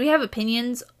podcast, because we have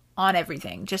opinions on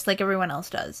everything, just like everyone else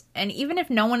does. And even if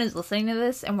no one is listening to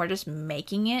this and we're just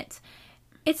making it,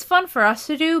 it's fun for us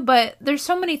to do, but there's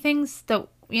so many things that,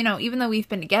 even though we've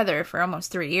been together for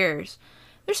almost 3 years,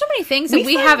 there's so many things that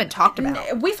we haven't talked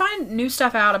about. We find new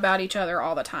stuff out about each other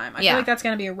all the time. I feel like that's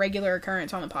going to be a regular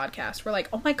occurrence on the podcast. We're like,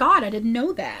 oh my god, I didn't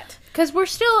know that. Because we're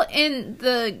still in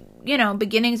the,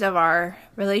 beginnings of our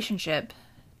relationship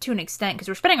to an extent, because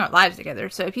we're spending our lives together.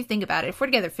 So if you think about it, if we're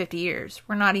together 50 years,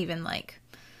 we're not even like,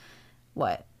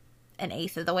 what, an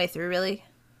eighth of the way through, really?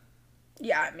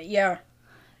 Yeah, yeah.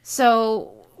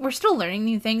 So we're still learning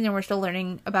new things, and we're still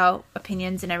learning about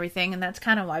opinions and everything, and that's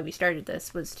kind of why we started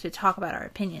this, was to talk about our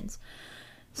opinions.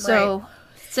 So,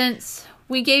 since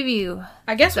we gave you...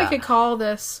 I guess we could call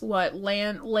this,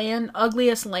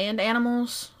 ugliest land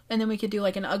animals, and then we could do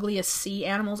like an ugliest sea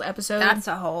animals episode. That's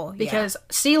a whole... Because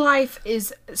sea life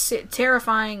is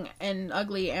terrifying and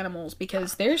ugly animals,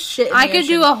 because there's shit in the I could ocean.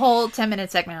 do a whole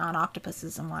 10-minute segment on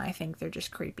octopuses and why I think they're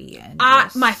just creepy and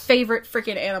my favorite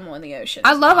freaking animal in the ocean.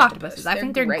 I love octopuses. I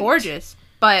think they're gorgeous,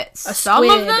 but some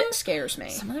of them scares me.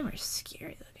 Some of them are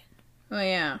scary looking. Oh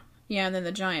yeah, yeah, and then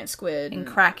the giant squid and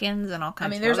krakens and all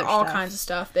kinds. There's all kinds of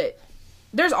stuff that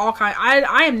there's all kind.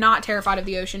 I am not terrified of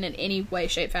the ocean in any way,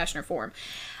 shape, fashion, or form.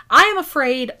 I am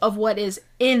afraid of what is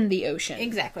in the ocean.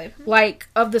 Exactly. Like,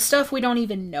 of the stuff we don't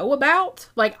even know about.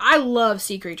 Like, I love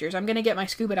sea creatures. I'm gonna get my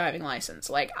scuba diving license.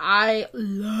 Like, I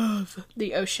love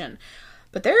the ocean.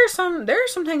 But there are some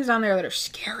things down there that are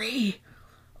scary.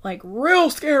 Like, real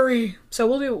scary. So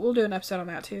we'll do an episode on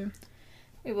that too.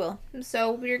 We will.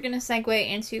 So we're gonna segue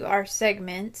into our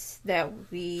segments that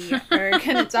we are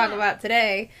gonna talk about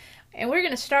today. And we're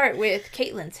going to start with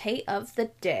Caitlin's Hate of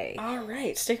the Day. All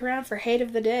right. Stick around for Hate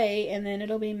of the Day, and then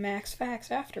it'll be Max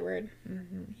Facts afterward.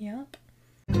 Mm-hmm. Yep.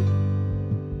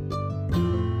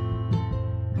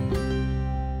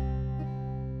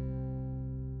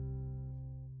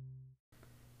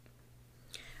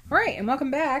 All right, and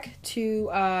welcome back to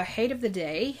Hate of the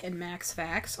Day and Max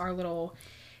Facts, our little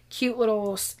cute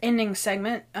little ending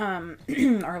segment,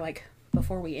 or like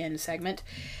before we end segment.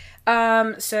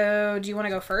 So do you want to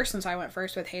go first, since I went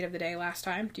first with Hate of the Day last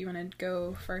time? Do you want to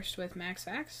go first with Max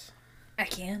Facts? I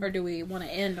can. Or do we want to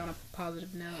end on a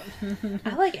positive note?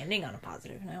 I like ending on a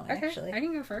positive note, okay, actually. I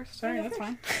can go first. Alright, that's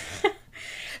fine.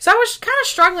 So I was kind of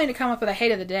struggling to come up with a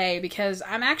Hate of the Day, because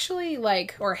I'm actually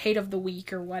or Hate of the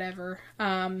Week or whatever.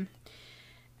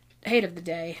 Hate of the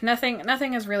Day. Nothing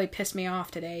has really pissed me off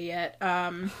today yet.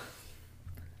 I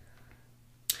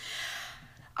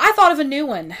thought of a new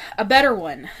one, a better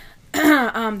one.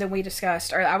 Than we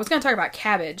discussed. Or I was going to talk about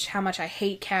cabbage, how much I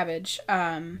hate cabbage,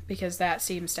 because that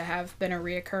seems to have been a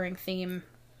reoccurring theme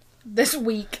this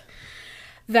week,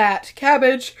 that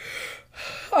cabbage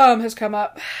has come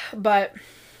up. But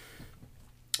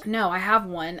no, I have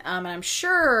one, and I'm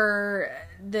sure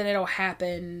that it'll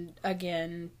happen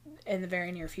again in the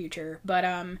very near future. But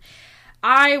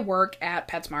I work at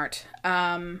PetSmart.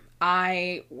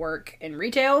 I work in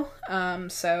retail,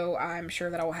 so I'm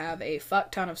sure that I will have a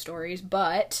fuck ton of stories,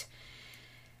 but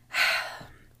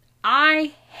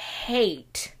I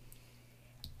hate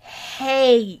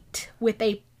with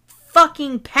a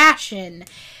fucking passion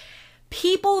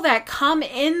people that come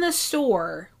in the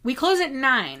store. We close at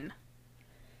 9.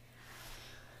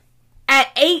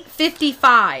 At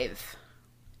 8:55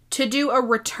 to do a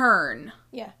return.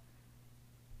 Yeah.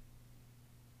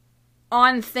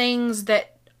 On things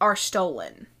that are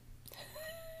stolen.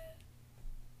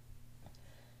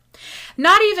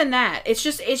 Not even that. It's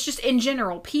just in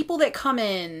general. People that come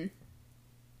in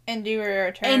and do a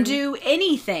return and do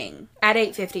anything at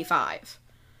 8:55.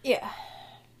 Yeah.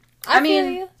 I mean,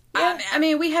 feel you. Yeah. I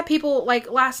mean, we had people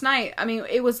like last night. I mean,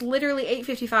 it was literally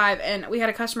 8:55, and we had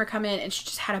a customer come in, and she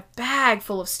just had a bag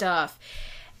full of stuff,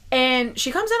 and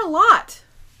she comes in a lot,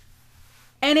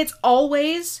 and it's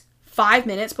always 5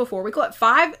 minutes before we close.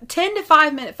 5 to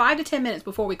 10 minutes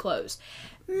before we close.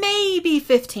 maybe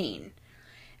 15.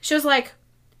 She was like,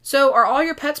 so are all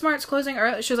your PetSmarts closing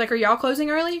early? She was like, are y'all closing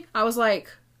early? I was like,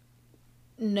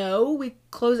 no, we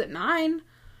close at 9.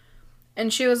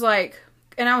 And she was like,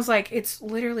 and I was like, it's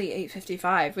literally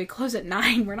 8:55. We close at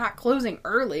 9. We're not closing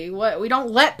early. What? We don't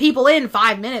let people in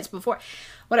 5 minutes before.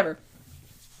 Whatever.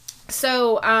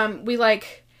 So, I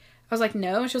was like,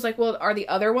 no. She was like, well, are the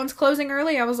other ones closing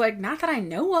early? I was like, not that I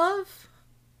know of.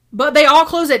 But they all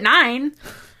close at 9.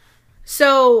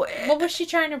 So... What was she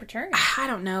trying to return? I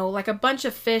don't know. Like a bunch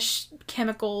of fish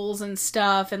chemicals and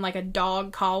stuff and like a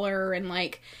dog collar and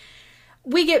like...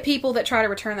 We get people that try to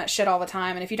return that shit all the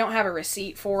time, and if you don't have a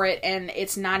receipt for it and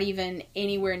it's not even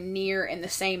anywhere near in the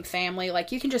same family,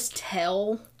 like you can just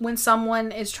tell when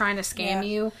someone is trying to scam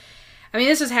you. I mean,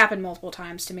 this has happened multiple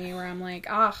times to me where I'm like,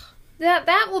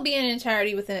 That will be an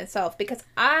entirety within itself, because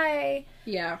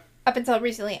up until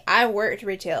recently, I worked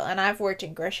retail, and I've worked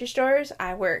in grocery stores.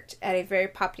 I worked at a very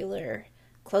popular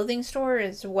clothing store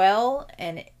as well,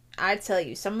 and I tell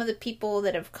you, some of the people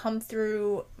that have come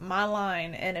through my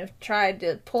line and have tried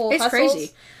to pull it's hustles,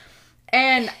 crazy.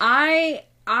 And I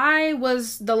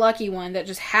was the lucky one that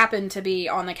just happened to be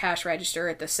on the cash register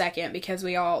at the second, because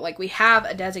we have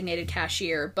a designated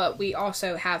cashier, but we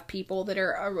also have people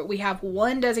that we have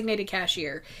one designated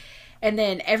cashier, and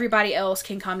then everybody else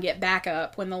can come get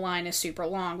backup when the line is super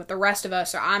long. But the rest of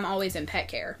us, I'm always in pet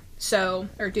care,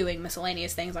 or doing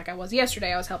miscellaneous things like I was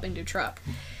yesterday. I was helping do truck.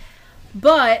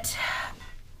 But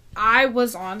I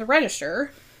was on the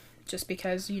register just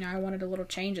because, I wanted a little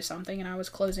change of something, and I was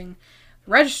closing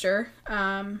the register.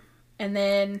 And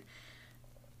then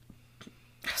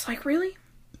I was like, really?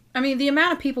 I mean, the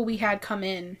amount of people we had come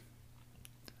in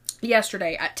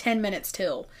yesterday at 10 minutes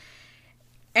till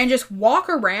and just walk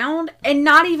around and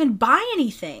not even buy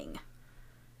anything.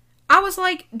 I was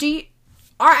like,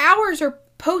 our hours are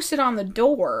posted on the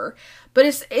door, but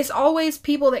it's always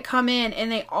people that come in,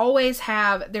 and they always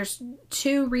there's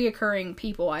 2 reoccurring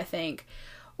people, I think,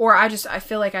 or I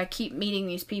feel like I keep meeting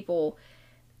these people.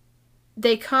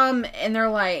 They come and they're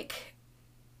like,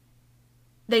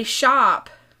 they shop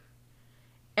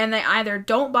and they either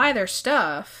don't buy their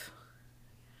stuff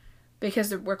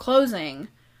because we're closing,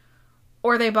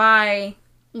 or they buy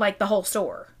like the whole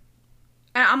store.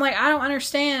 And I'm like, I don't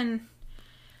understand.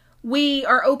 We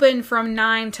are open from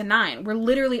 9 to 9. We're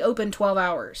literally open 12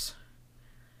 hours.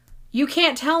 You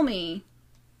can't tell me,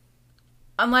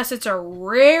 unless it's a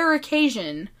rare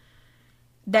occasion,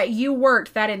 that you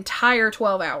worked that entire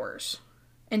 12 hours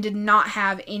and did not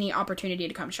have any opportunity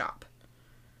to come shop.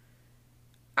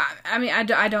 I mean,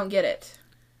 I don't get it.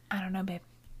 I don't know, babe.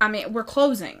 I mean, we're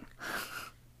closing.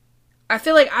 I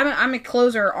feel like I'm a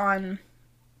closer on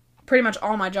pretty much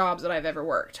all my jobs that I've ever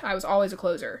worked. I was always a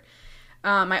closer.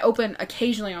 I open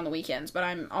occasionally on the weekends, but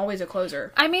I'm always a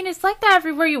closer. I mean, it's like that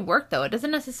everywhere you work, though. It's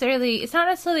not necessarily a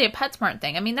PetSmart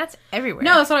thing. I mean, that's everywhere.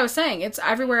 No, that's what I was saying. It's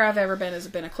everywhere I've ever been has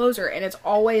been a closer, and it's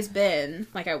always been,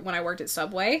 like when I worked at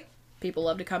Subway, people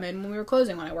loved to come in when we were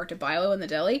closing. When I worked at Bilo in the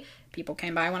deli, people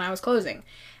came by when I was closing.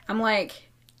 I'm like,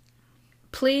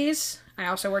 please. I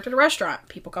also worked at a restaurant.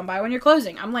 People come by when you're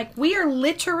closing. I'm like, we are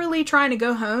literally trying to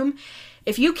go home.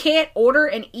 If you can't order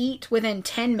and eat within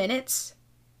 10 minutes...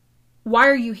 why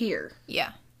are you here?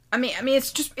 Yeah. I mean,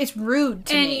 it's rude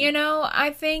to me. And,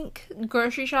 I think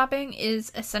grocery shopping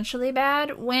is essentially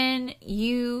bad when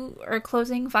you are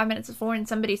closing 5 minutes before and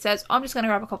somebody says, I'm just going to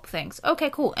grab a couple things.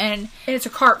 Okay, cool. And it's a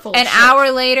cart full of shit. An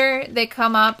hour later, they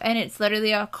come up and it's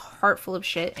literally a cart full of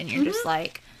shit, and you're just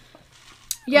like...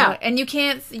 Yeah. What? And you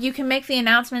can make the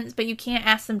announcements, but you can't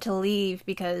ask them to leave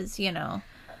because, you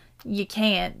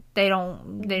can't. They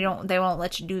won't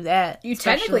let you do that. You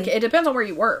technically, it depends on where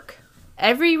you work.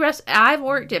 I've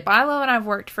worked at Bilo and I've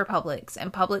worked for Publix,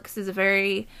 and Publix is a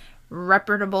very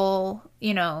reputable,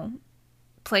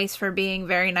 place for being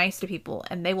very nice to people,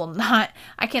 and they will not.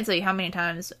 I can't tell you how many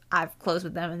times I've closed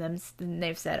with them, and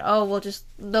they've said, "Oh,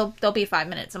 they'll be 5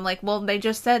 minutes." I'm like, well, they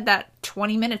just said that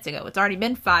 20 minutes ago. It's already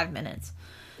been 5 minutes.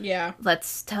 Yeah.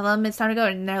 Let's tell them it's time to go.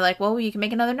 And they're like, well, you can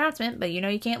make another announcement, but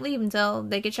you can't leave until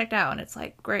they get checked out. And it's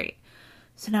like, great.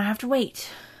 So now I have to wait.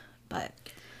 But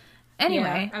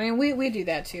anyway. Yeah. I mean, we do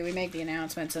that too. We make the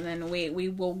announcements, and then we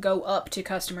will go up to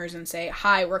customers and say,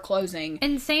 hi, we're closing.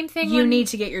 And same thing. You need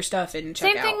to get your stuff in and check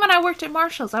out. Same thing when I worked at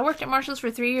Marshall's. I worked at Marshall's for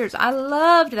 3 years. I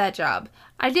loved that job.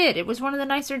 I did. It was one of the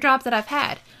nicer jobs that I've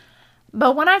had.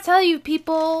 But when I tell you,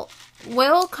 people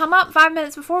will come up 5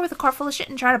 minutes before with a cart full of shit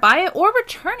and try to buy it or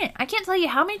return it. I can't tell you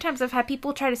how many times I've had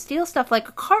people try to steal stuff, like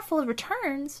a cart full of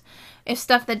returns. If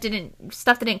stuff that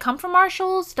didn't come from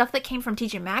Marshall's, stuff that came from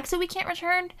TJ Maxx that we can't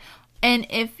return, And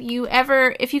if you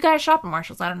guys shop at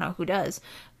Marshalls, I don't know who does,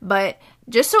 but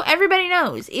just so everybody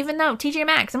knows, even though TJ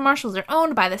Maxx and Marshalls are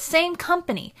owned by the same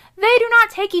company, they do not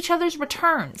take each other's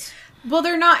returns. Well,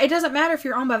 they're not. It doesn't matter if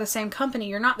you're owned by the same company.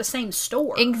 You're not the same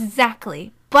store.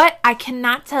 Exactly. But I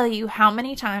cannot tell you how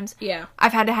many times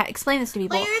I've had to explain this to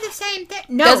people. Well, you're the same thing.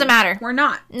 No. Doesn't matter. We're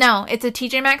not. No, it's a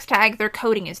TJ Maxx tag. Their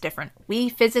coding is different. We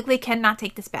physically cannot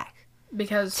take this back.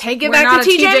 Because take it back to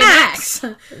TJ Maxx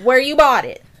where you bought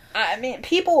it. I mean,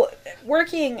 people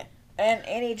working in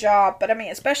any job, but I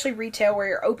mean, especially retail where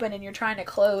you're open and you're trying to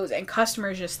close and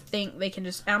customers just think they can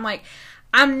just... I'm like,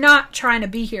 I'm not trying to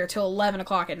be here till 11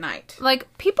 o'clock at night.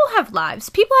 Like, people have lives.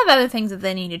 People have other things that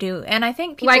they need to do. And I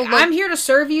think people... Like, I'm here to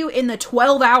serve you in the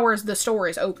 12 hours the store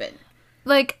is open.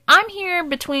 Like, I'm here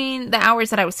between the hours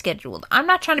that I was scheduled. I'm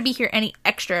not trying to be here any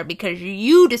extra because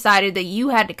you decided that you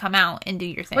had to come out and do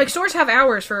your thing. Like, stores have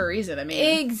hours for a reason, I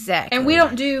mean. Exactly. And we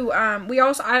don't do,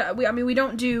 we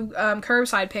don't do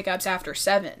curbside pickups after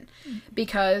 7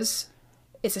 because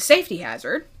it's a safety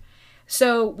hazard.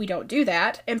 So we don't do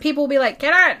that. And people will be like,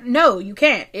 no, you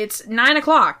can't. It's 9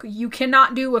 o'clock. You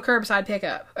cannot do a curbside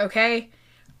pickup, okay?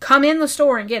 Come in the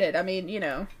store and get it. I mean, you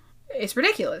know, it's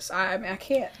ridiculous. I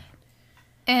can't.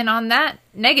 And on that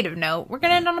negative note, we're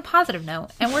going to end on a positive note.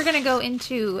 And we're going to go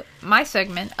into my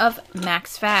segment of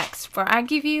Max Facts, where I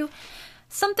give you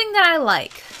something that I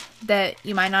like that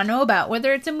you might not know about.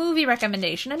 Whether it's a movie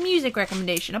recommendation, a music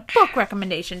recommendation, a book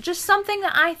recommendation. Just something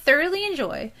that I thoroughly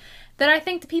enjoy that I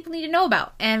think the people need to know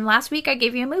about. And last week I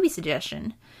gave you a movie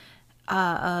suggestion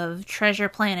of Treasure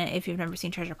Planet. If you've never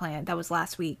seen Treasure Planet, that was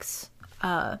last week's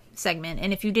segment.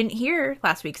 And if you didn't hear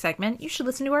last week's segment, you should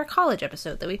listen to our college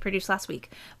episode that we produced last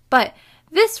week. But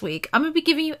this week, I'm going to be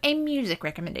giving you a music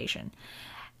recommendation.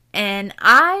 And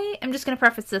I am just going to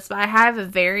preface this by I have a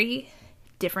very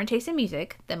different taste in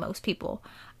music than most people.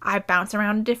 I bounce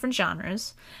around in different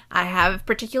genres. I have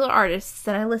particular artists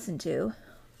that I listen to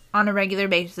on a regular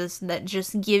basis that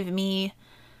just give me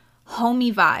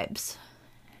homey vibes.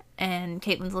 And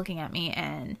Caitlin's looking at me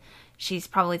and she's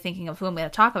probably thinking of who I'm going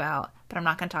to talk about, but I'm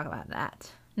not going to talk about that.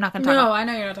 I'm not going to talk about... I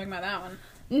know you're not talking about that one.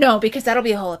 No, because that'll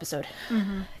be a whole episode.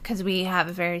 Because we have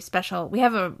a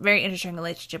very interesting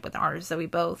relationship with artists that we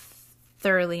both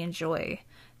thoroughly enjoy.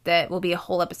 That will be a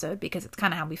whole episode because it's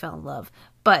kind of how we fell in love.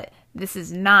 But this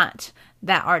is not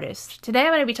that artist. Today I'm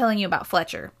going to be telling you about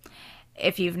Fletcher.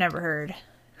 If you've never heard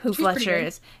who Fletcher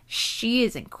is, she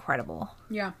is incredible.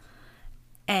 Yeah.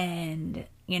 And...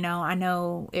 you know, I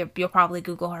know you'll probably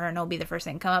Google her and it'll be the first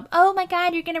thing to come up. Oh my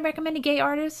god, you're going to recommend a gay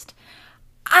artist?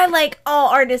 I like all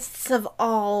artists of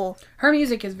all... her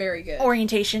music is very good.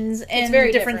 ...orientations and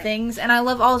very different things. And I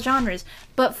love all genres.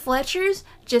 But Fletcher's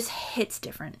just hits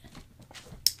different.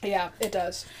 Yeah, it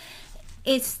does.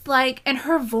 It's like... and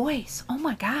her voice. Oh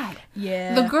my god.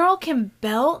 Yeah. The girl can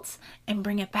belt and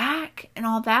bring it back and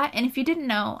all that. And if you didn't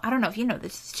know... I don't know if you know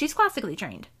this. She's classically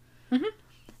trained. Mm-hmm.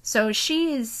 So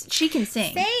she can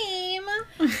sing. Same.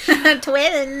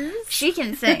 Twins. She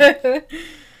can sing.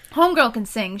 Homegirl can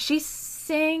sing. She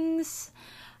sings,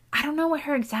 I don't know what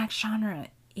her exact genre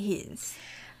is.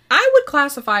 I would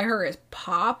classify her as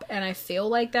pop, and I feel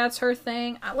like that's her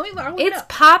thing. It's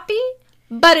poppy,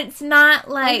 but it's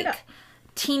not like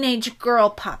teenage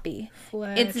girl poppy.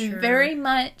 Fletcher. It's very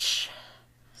much...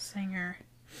 singer.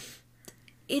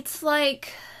 It's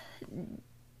like...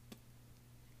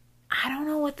 I don't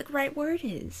know what the right word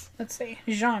is. Let's see.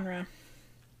 Genre.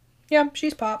 Yeah,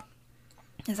 she's pop.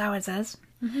 Is that what it says?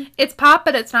 Mm-hmm. It's pop,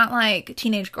 but it's not like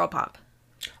teenage girl pop.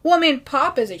 Well, I mean,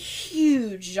 pop is a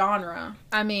huge genre.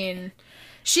 I mean,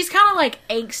 she's kind of like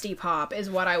angsty pop is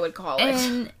what I would call it.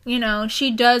 And, you know, she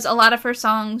does, a lot of her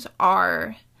songs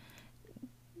are,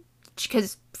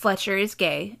 because Fletcher is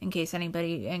gay, in case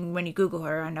anybody, and when you Google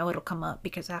her, I know it'll come up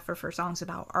because half of her songs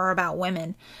are about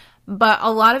women. But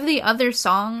a lot of the other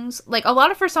songs, like, a lot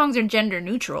of her songs are gender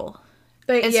neutral.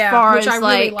 Which I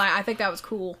really like. I think that was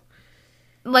cool.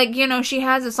 Like, you know, she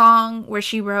has a song where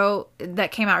she wrote,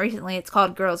 that came out recently, it's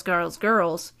called Girls, Girls,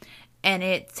 Girls. And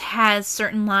it has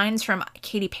certain lines from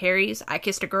Katy Perry's I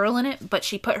Kissed a Girl in it, but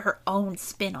she put her own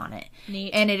spin on it.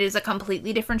 Neat. And it is a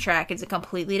completely different track, it's a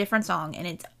completely different song, and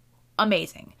it's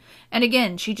amazing. And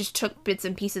again, she just took bits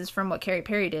and pieces from what Katy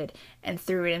Perry did and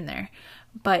threw it in there.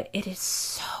 But it is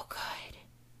so good.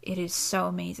 It is so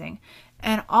amazing.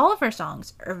 And all of her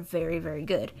songs are very, very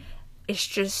good. It's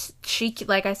just,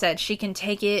 like I said, she can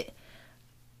take it,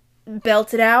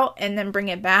 belt it out, and then bring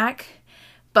it back.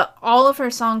 But all of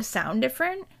her songs sound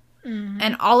different. Mm-hmm.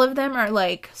 And all of them are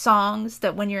like songs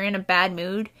that when you're in a bad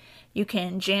mood, You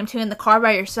can jam to in the car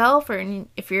by yourself, or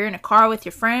if you're in a car with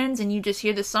your friends and you just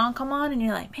hear the song come on and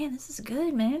you're like, man, this is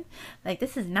good, man. Like,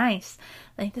 this is nice.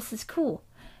 Like, this is cool.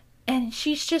 And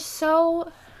she's just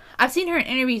so... I've seen her in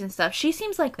interviews and stuff. She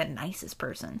seems like the nicest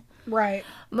person. Right.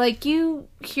 Like, you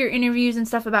hear interviews and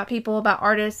stuff about people, about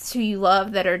artists who you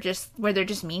love that are just, where they're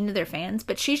just mean to their fans.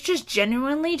 But she's just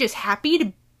genuinely just happy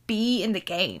to be in the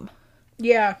game.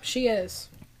 Yeah, she is.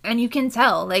 And you can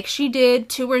tell. Like, she did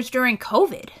tours during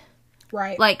COVID.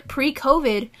 Right. Like,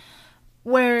 pre-COVID,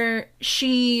 where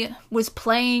she was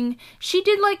playing, she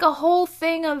did, like, a whole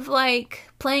thing of,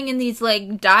 like, playing in these,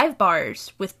 like, dive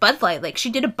bars with Bud Light. Like, she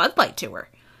did a Bud Light tour.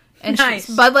 And nice.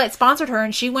 Bud Light sponsored her,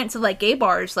 and she went to, like, gay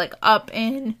bars, like, up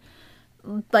in,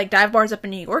 like, dive bars up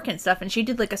in New York and stuff, and she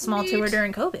did, like, a small tour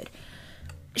during COVID.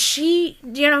 She,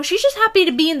 you know, she's just happy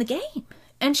to be in the game.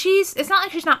 And it's not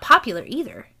like she's not popular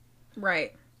either.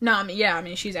 Right. No, I mean, yeah, I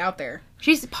mean, she's out there.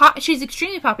 She's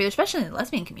extremely popular, especially in the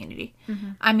lesbian community.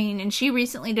 Mm-hmm. I mean, and she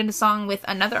recently did a song with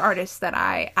another artist that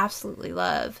I absolutely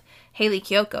love, Hayley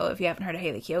Kiyoko, if you haven't heard of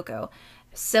Hayley Kiyoko.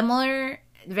 Similar,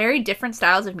 very different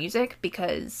styles of music,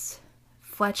 because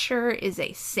Fletcher is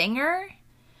a singer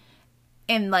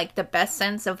in, like, the best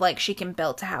sense of, like, she can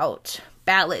belt out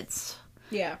ballads.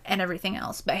 Yeah. And everything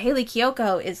else. But Hayley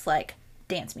Kiyoko is, like,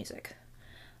 dance music.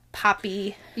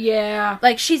 Poppy. Yeah.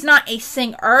 Like, she's not a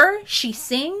singer. She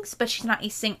sings, but she's not a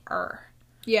singer.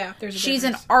 Yeah, there's a She's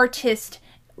difference. an artist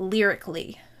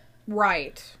lyrically.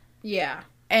 Right. Yeah.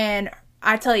 And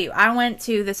I tell you, I went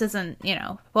to, this isn't, you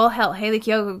know, well, hell, Hayley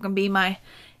Kiyoko can be my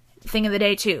thing of the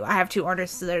day, too. I have two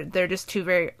artists. They're just two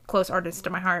very close artists to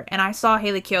my heart. And I saw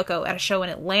Hayley Kiyoko at a show in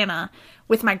Atlanta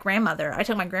with my grandmother. I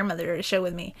took my grandmother to a show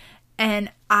with me.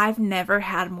 And I've never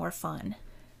had more fun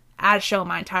at a show in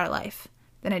my entire life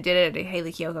than I did at a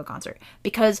Hayley Kiyoko concert.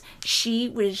 Because she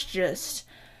was just...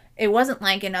 It wasn't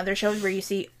like in other shows where you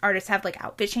see artists have, like,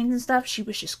 outfit changes and stuff. She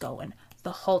was just going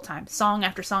the whole time. Song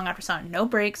after song after song. No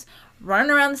breaks.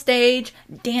 Running around the stage.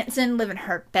 Dancing. Living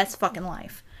her best fucking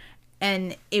life.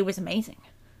 And it was amazing.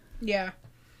 Yeah.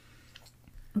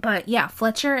 But, yeah.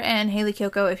 Fletcher and Hayley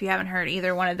Kiyoko, if you haven't heard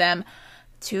either one of them,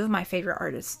 two of my favorite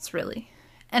artists, really.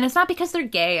 And it's not because they're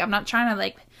gay. I'm not trying to,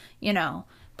 like, you know...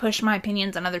 push my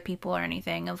opinions on other people or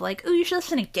anything of like, oh, you should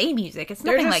listen to gay music. It's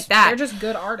nothing like that. They're just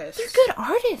good artists. They're good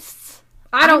artists.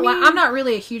 I'm not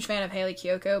really a huge fan of Hayley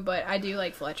Kiyoko, but I do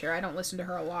like Fletcher. I don't listen to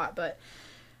her a lot, but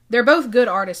they're both good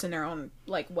artists in their own,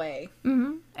 like, way.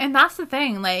 Mm-hmm. And that's the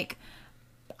thing. Like,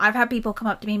 I've had people come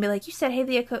up to me and be like, you said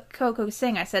Hayley Kiyoko could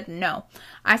sing. I said, no.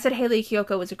 I said Hayley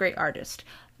Kiyoko was a great artist.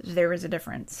 There is a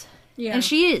difference. Yeah. And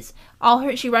she is.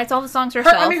 She writes all the songs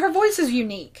herself. Her voice is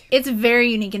unique. It's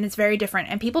very unique and it's very different.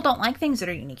 And people don't like things that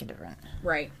are unique and different.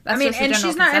 Right. That's and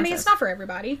she's not, consensus. it's not for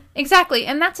everybody. Exactly.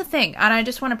 And that's the thing. And I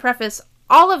just want to preface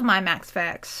all of my Max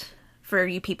Facts for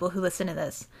you people who listen to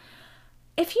this.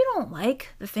 If you don't like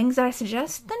the things that I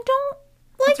suggest, then don't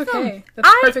like That's them. okay. That's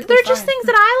perfectly they're just fine. things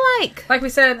that I like. Like we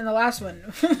said in the last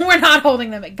one, we're not holding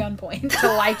them at gunpoint to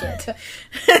like it.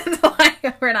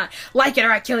 We're not. Like it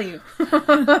or I kill you.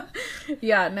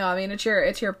 Yeah, no, I mean, it's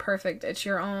your perfect, it's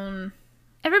your own...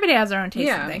 Everybody has their own taste in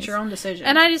Yeah, things. it's your own decision.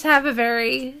 And I just have a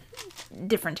very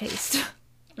different taste.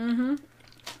 Mm-hmm.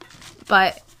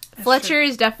 But Fletcher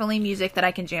is definitely music that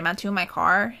I can jam out to in my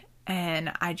car.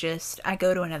 And I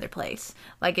go to another place.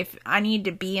 Like, if I need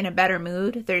to be in a better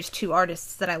mood, there's two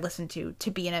artists that I listen to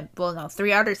be in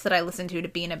three artists that I listen to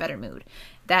be in a better mood.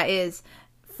 That is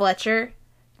Fletcher,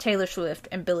 Taylor Swift,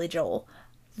 and Billy Joel.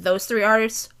 Those three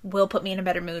artists will put me in a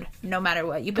better mood, no matter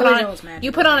what. You put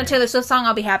on a Taylor Swift song,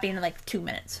 I'll be happy in like 2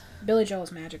 minutes. Billy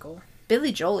Joel's magical.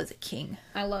 Billy Joel is a king.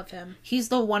 I love him. He's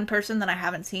the one person that I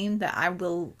haven't seen that I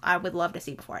would love to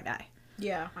see before I die.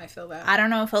 Yeah, I feel that. I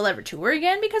don't know if he'll ever tour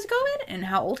again because of COVID and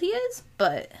how old he is,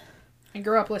 but... I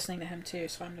grew up listening to him too,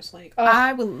 so I'm just like... Oh,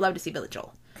 I would love to see Billy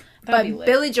Joel. But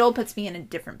Billy Joel puts me in a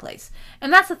different place.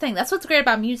 And that's the thing. That's what's great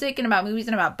about music and about movies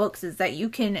and about books is that you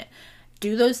can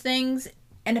do those things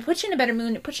and it puts you in a better mood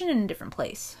and it puts you in a different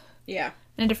place. Yeah.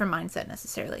 In a different mindset,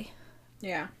 necessarily.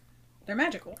 Yeah. They're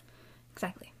magical.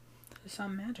 Exactly.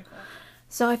 Some magical.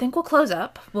 So I think we'll close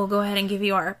up. We'll go ahead and give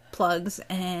you our plugs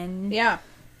and... Yeah.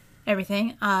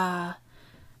 Everything. I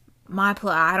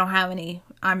don't have any.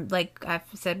 I'm, like I've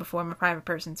said before, I'm a private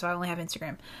person, so I only have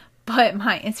Instagram. But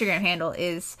my Instagram handle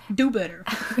is... Do better.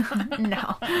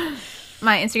 No.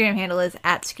 My Instagram handle is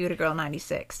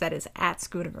 @ScooterGirl96. That is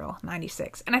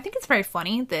 @ScooterGirl96. And I think it's very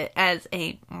funny that as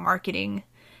a marketing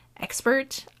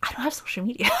expert, I don't have social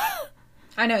media.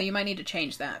 I know, you might need to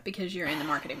change that because you're in the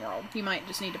marketing world. You might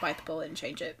just need to bite the bullet and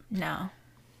change it. No.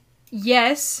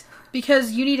 Yes,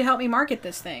 because you need to help me market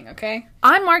this thing, okay?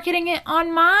 I'm marketing it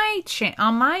on my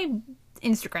on my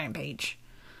Instagram page.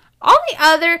 All the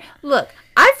other... Look,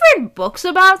 I've read books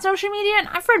about social media, and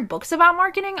I've read books about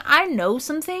marketing. I know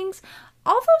some things.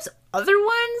 All those other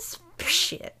ones,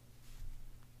 shit.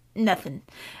 Nothing.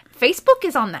 Facebook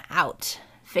is on the out.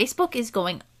 Facebook is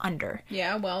going under.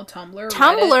 Yeah, well, Tumblr, Reddit,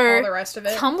 all the rest of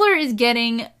it. Tumblr is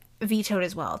getting vetoed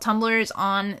as well. Tumblr is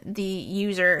on the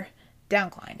user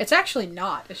downcline. It's actually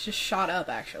not. It's just shot up,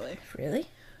 actually. Really?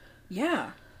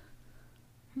 Yeah.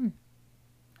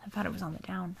 I thought it was on the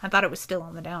down. I thought it was still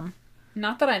on the down.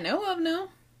 Not that I know of, no.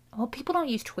 Well, people don't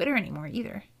use Twitter anymore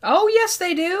either. Oh, yes,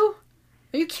 they do.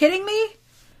 Are you kidding me?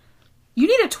 You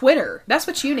need a Twitter. That's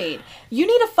what you need. You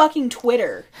need a fucking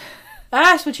Twitter.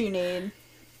 That's what you need.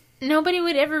 Nobody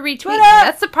would ever retweet Twitter! me.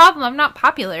 That's the problem. I'm not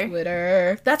popular.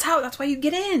 Twitter. That's why you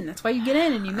get in. That's why you get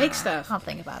in and you make stuff. I'll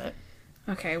think about it.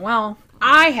 Okay, well,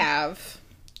 I have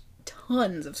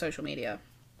tons of social media.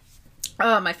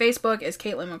 My Facebook is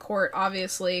Caitlin McCourt,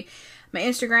 obviously. My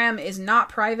Instagram is not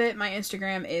private. My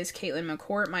Instagram is Caitlin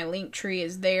McCourt. My link tree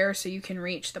is there, so you can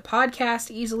reach the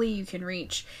podcast easily. You can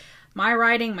reach my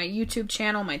writing, my YouTube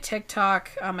channel, my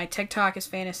TikTok. My TikTok is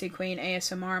Fantasy Queen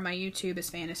ASMR. My YouTube is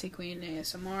Fantasy Queen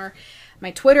ASMR. My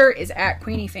Twitter is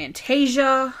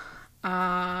 @QueenieFantasia.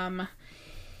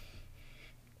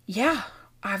 Yeah,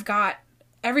 I've got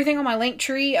everything on my link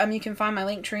tree. You can find my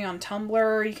link tree on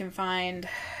Tumblr. You can find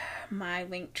my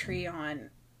link tree on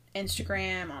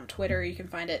Instagram, on Twitter. You can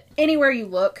find it anywhere you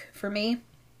look for me.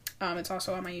 It's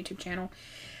also on my YouTube channel.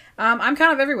 I'm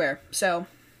kind of everywhere, so.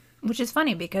 Which is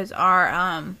funny because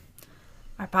our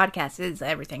podcast is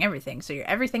everything. So you're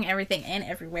everything, and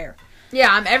everywhere. Yeah,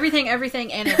 I'm everything,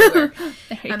 and everywhere.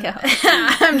 There you go.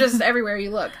 I'm just everywhere you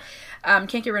look.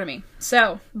 Can't get rid of me.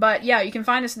 So, but yeah, you can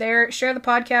find us there. Share the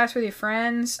podcast with your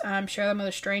friends. Share them with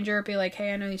a stranger. Be like,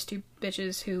 hey, I know these two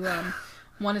bitches who,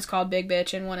 one is called Big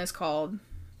Bitch and one is called...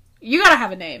 You gotta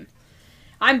have a name.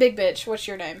 I'm Big Bitch. What's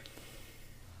your name?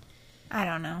 I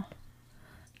don't know.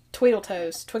 Twinkle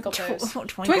Toes. Twinkle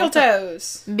Twinkle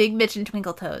Toes. Big Bitch and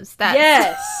Twinkle Toes.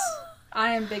 Yes.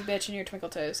 I am Big Bitch and you're Twinkle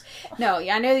Toes. No,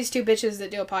 yeah, I know these two bitches that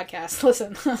do a podcast.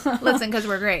 Listen. Listen, because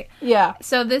we're great. Yeah.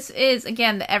 So this is,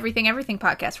 again, the Everything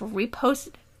podcast, where we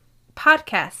post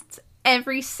podcasts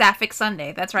every Sapphic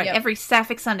Sunday. That's right. Yep. Every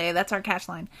Sapphic Sunday. That's our catch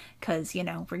line. Because,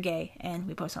 we're gay and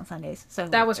we post on Sundays. So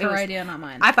that was her idea, not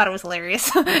mine. I thought it was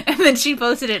hilarious. And then she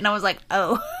posted it and I was like,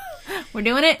 oh, we're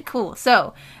doing it? Cool.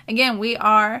 So, again, we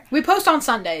post on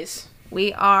Sundays.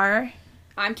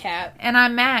 I'm Kat. And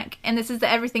I'm Mac. And this is the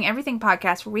Everything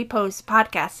podcast, where we post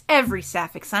podcasts every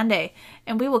Sapphic Sunday.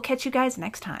 And we will catch you guys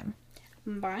next time.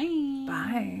 Bye.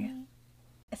 Bye.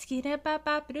 See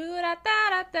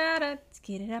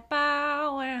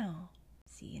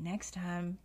you next time.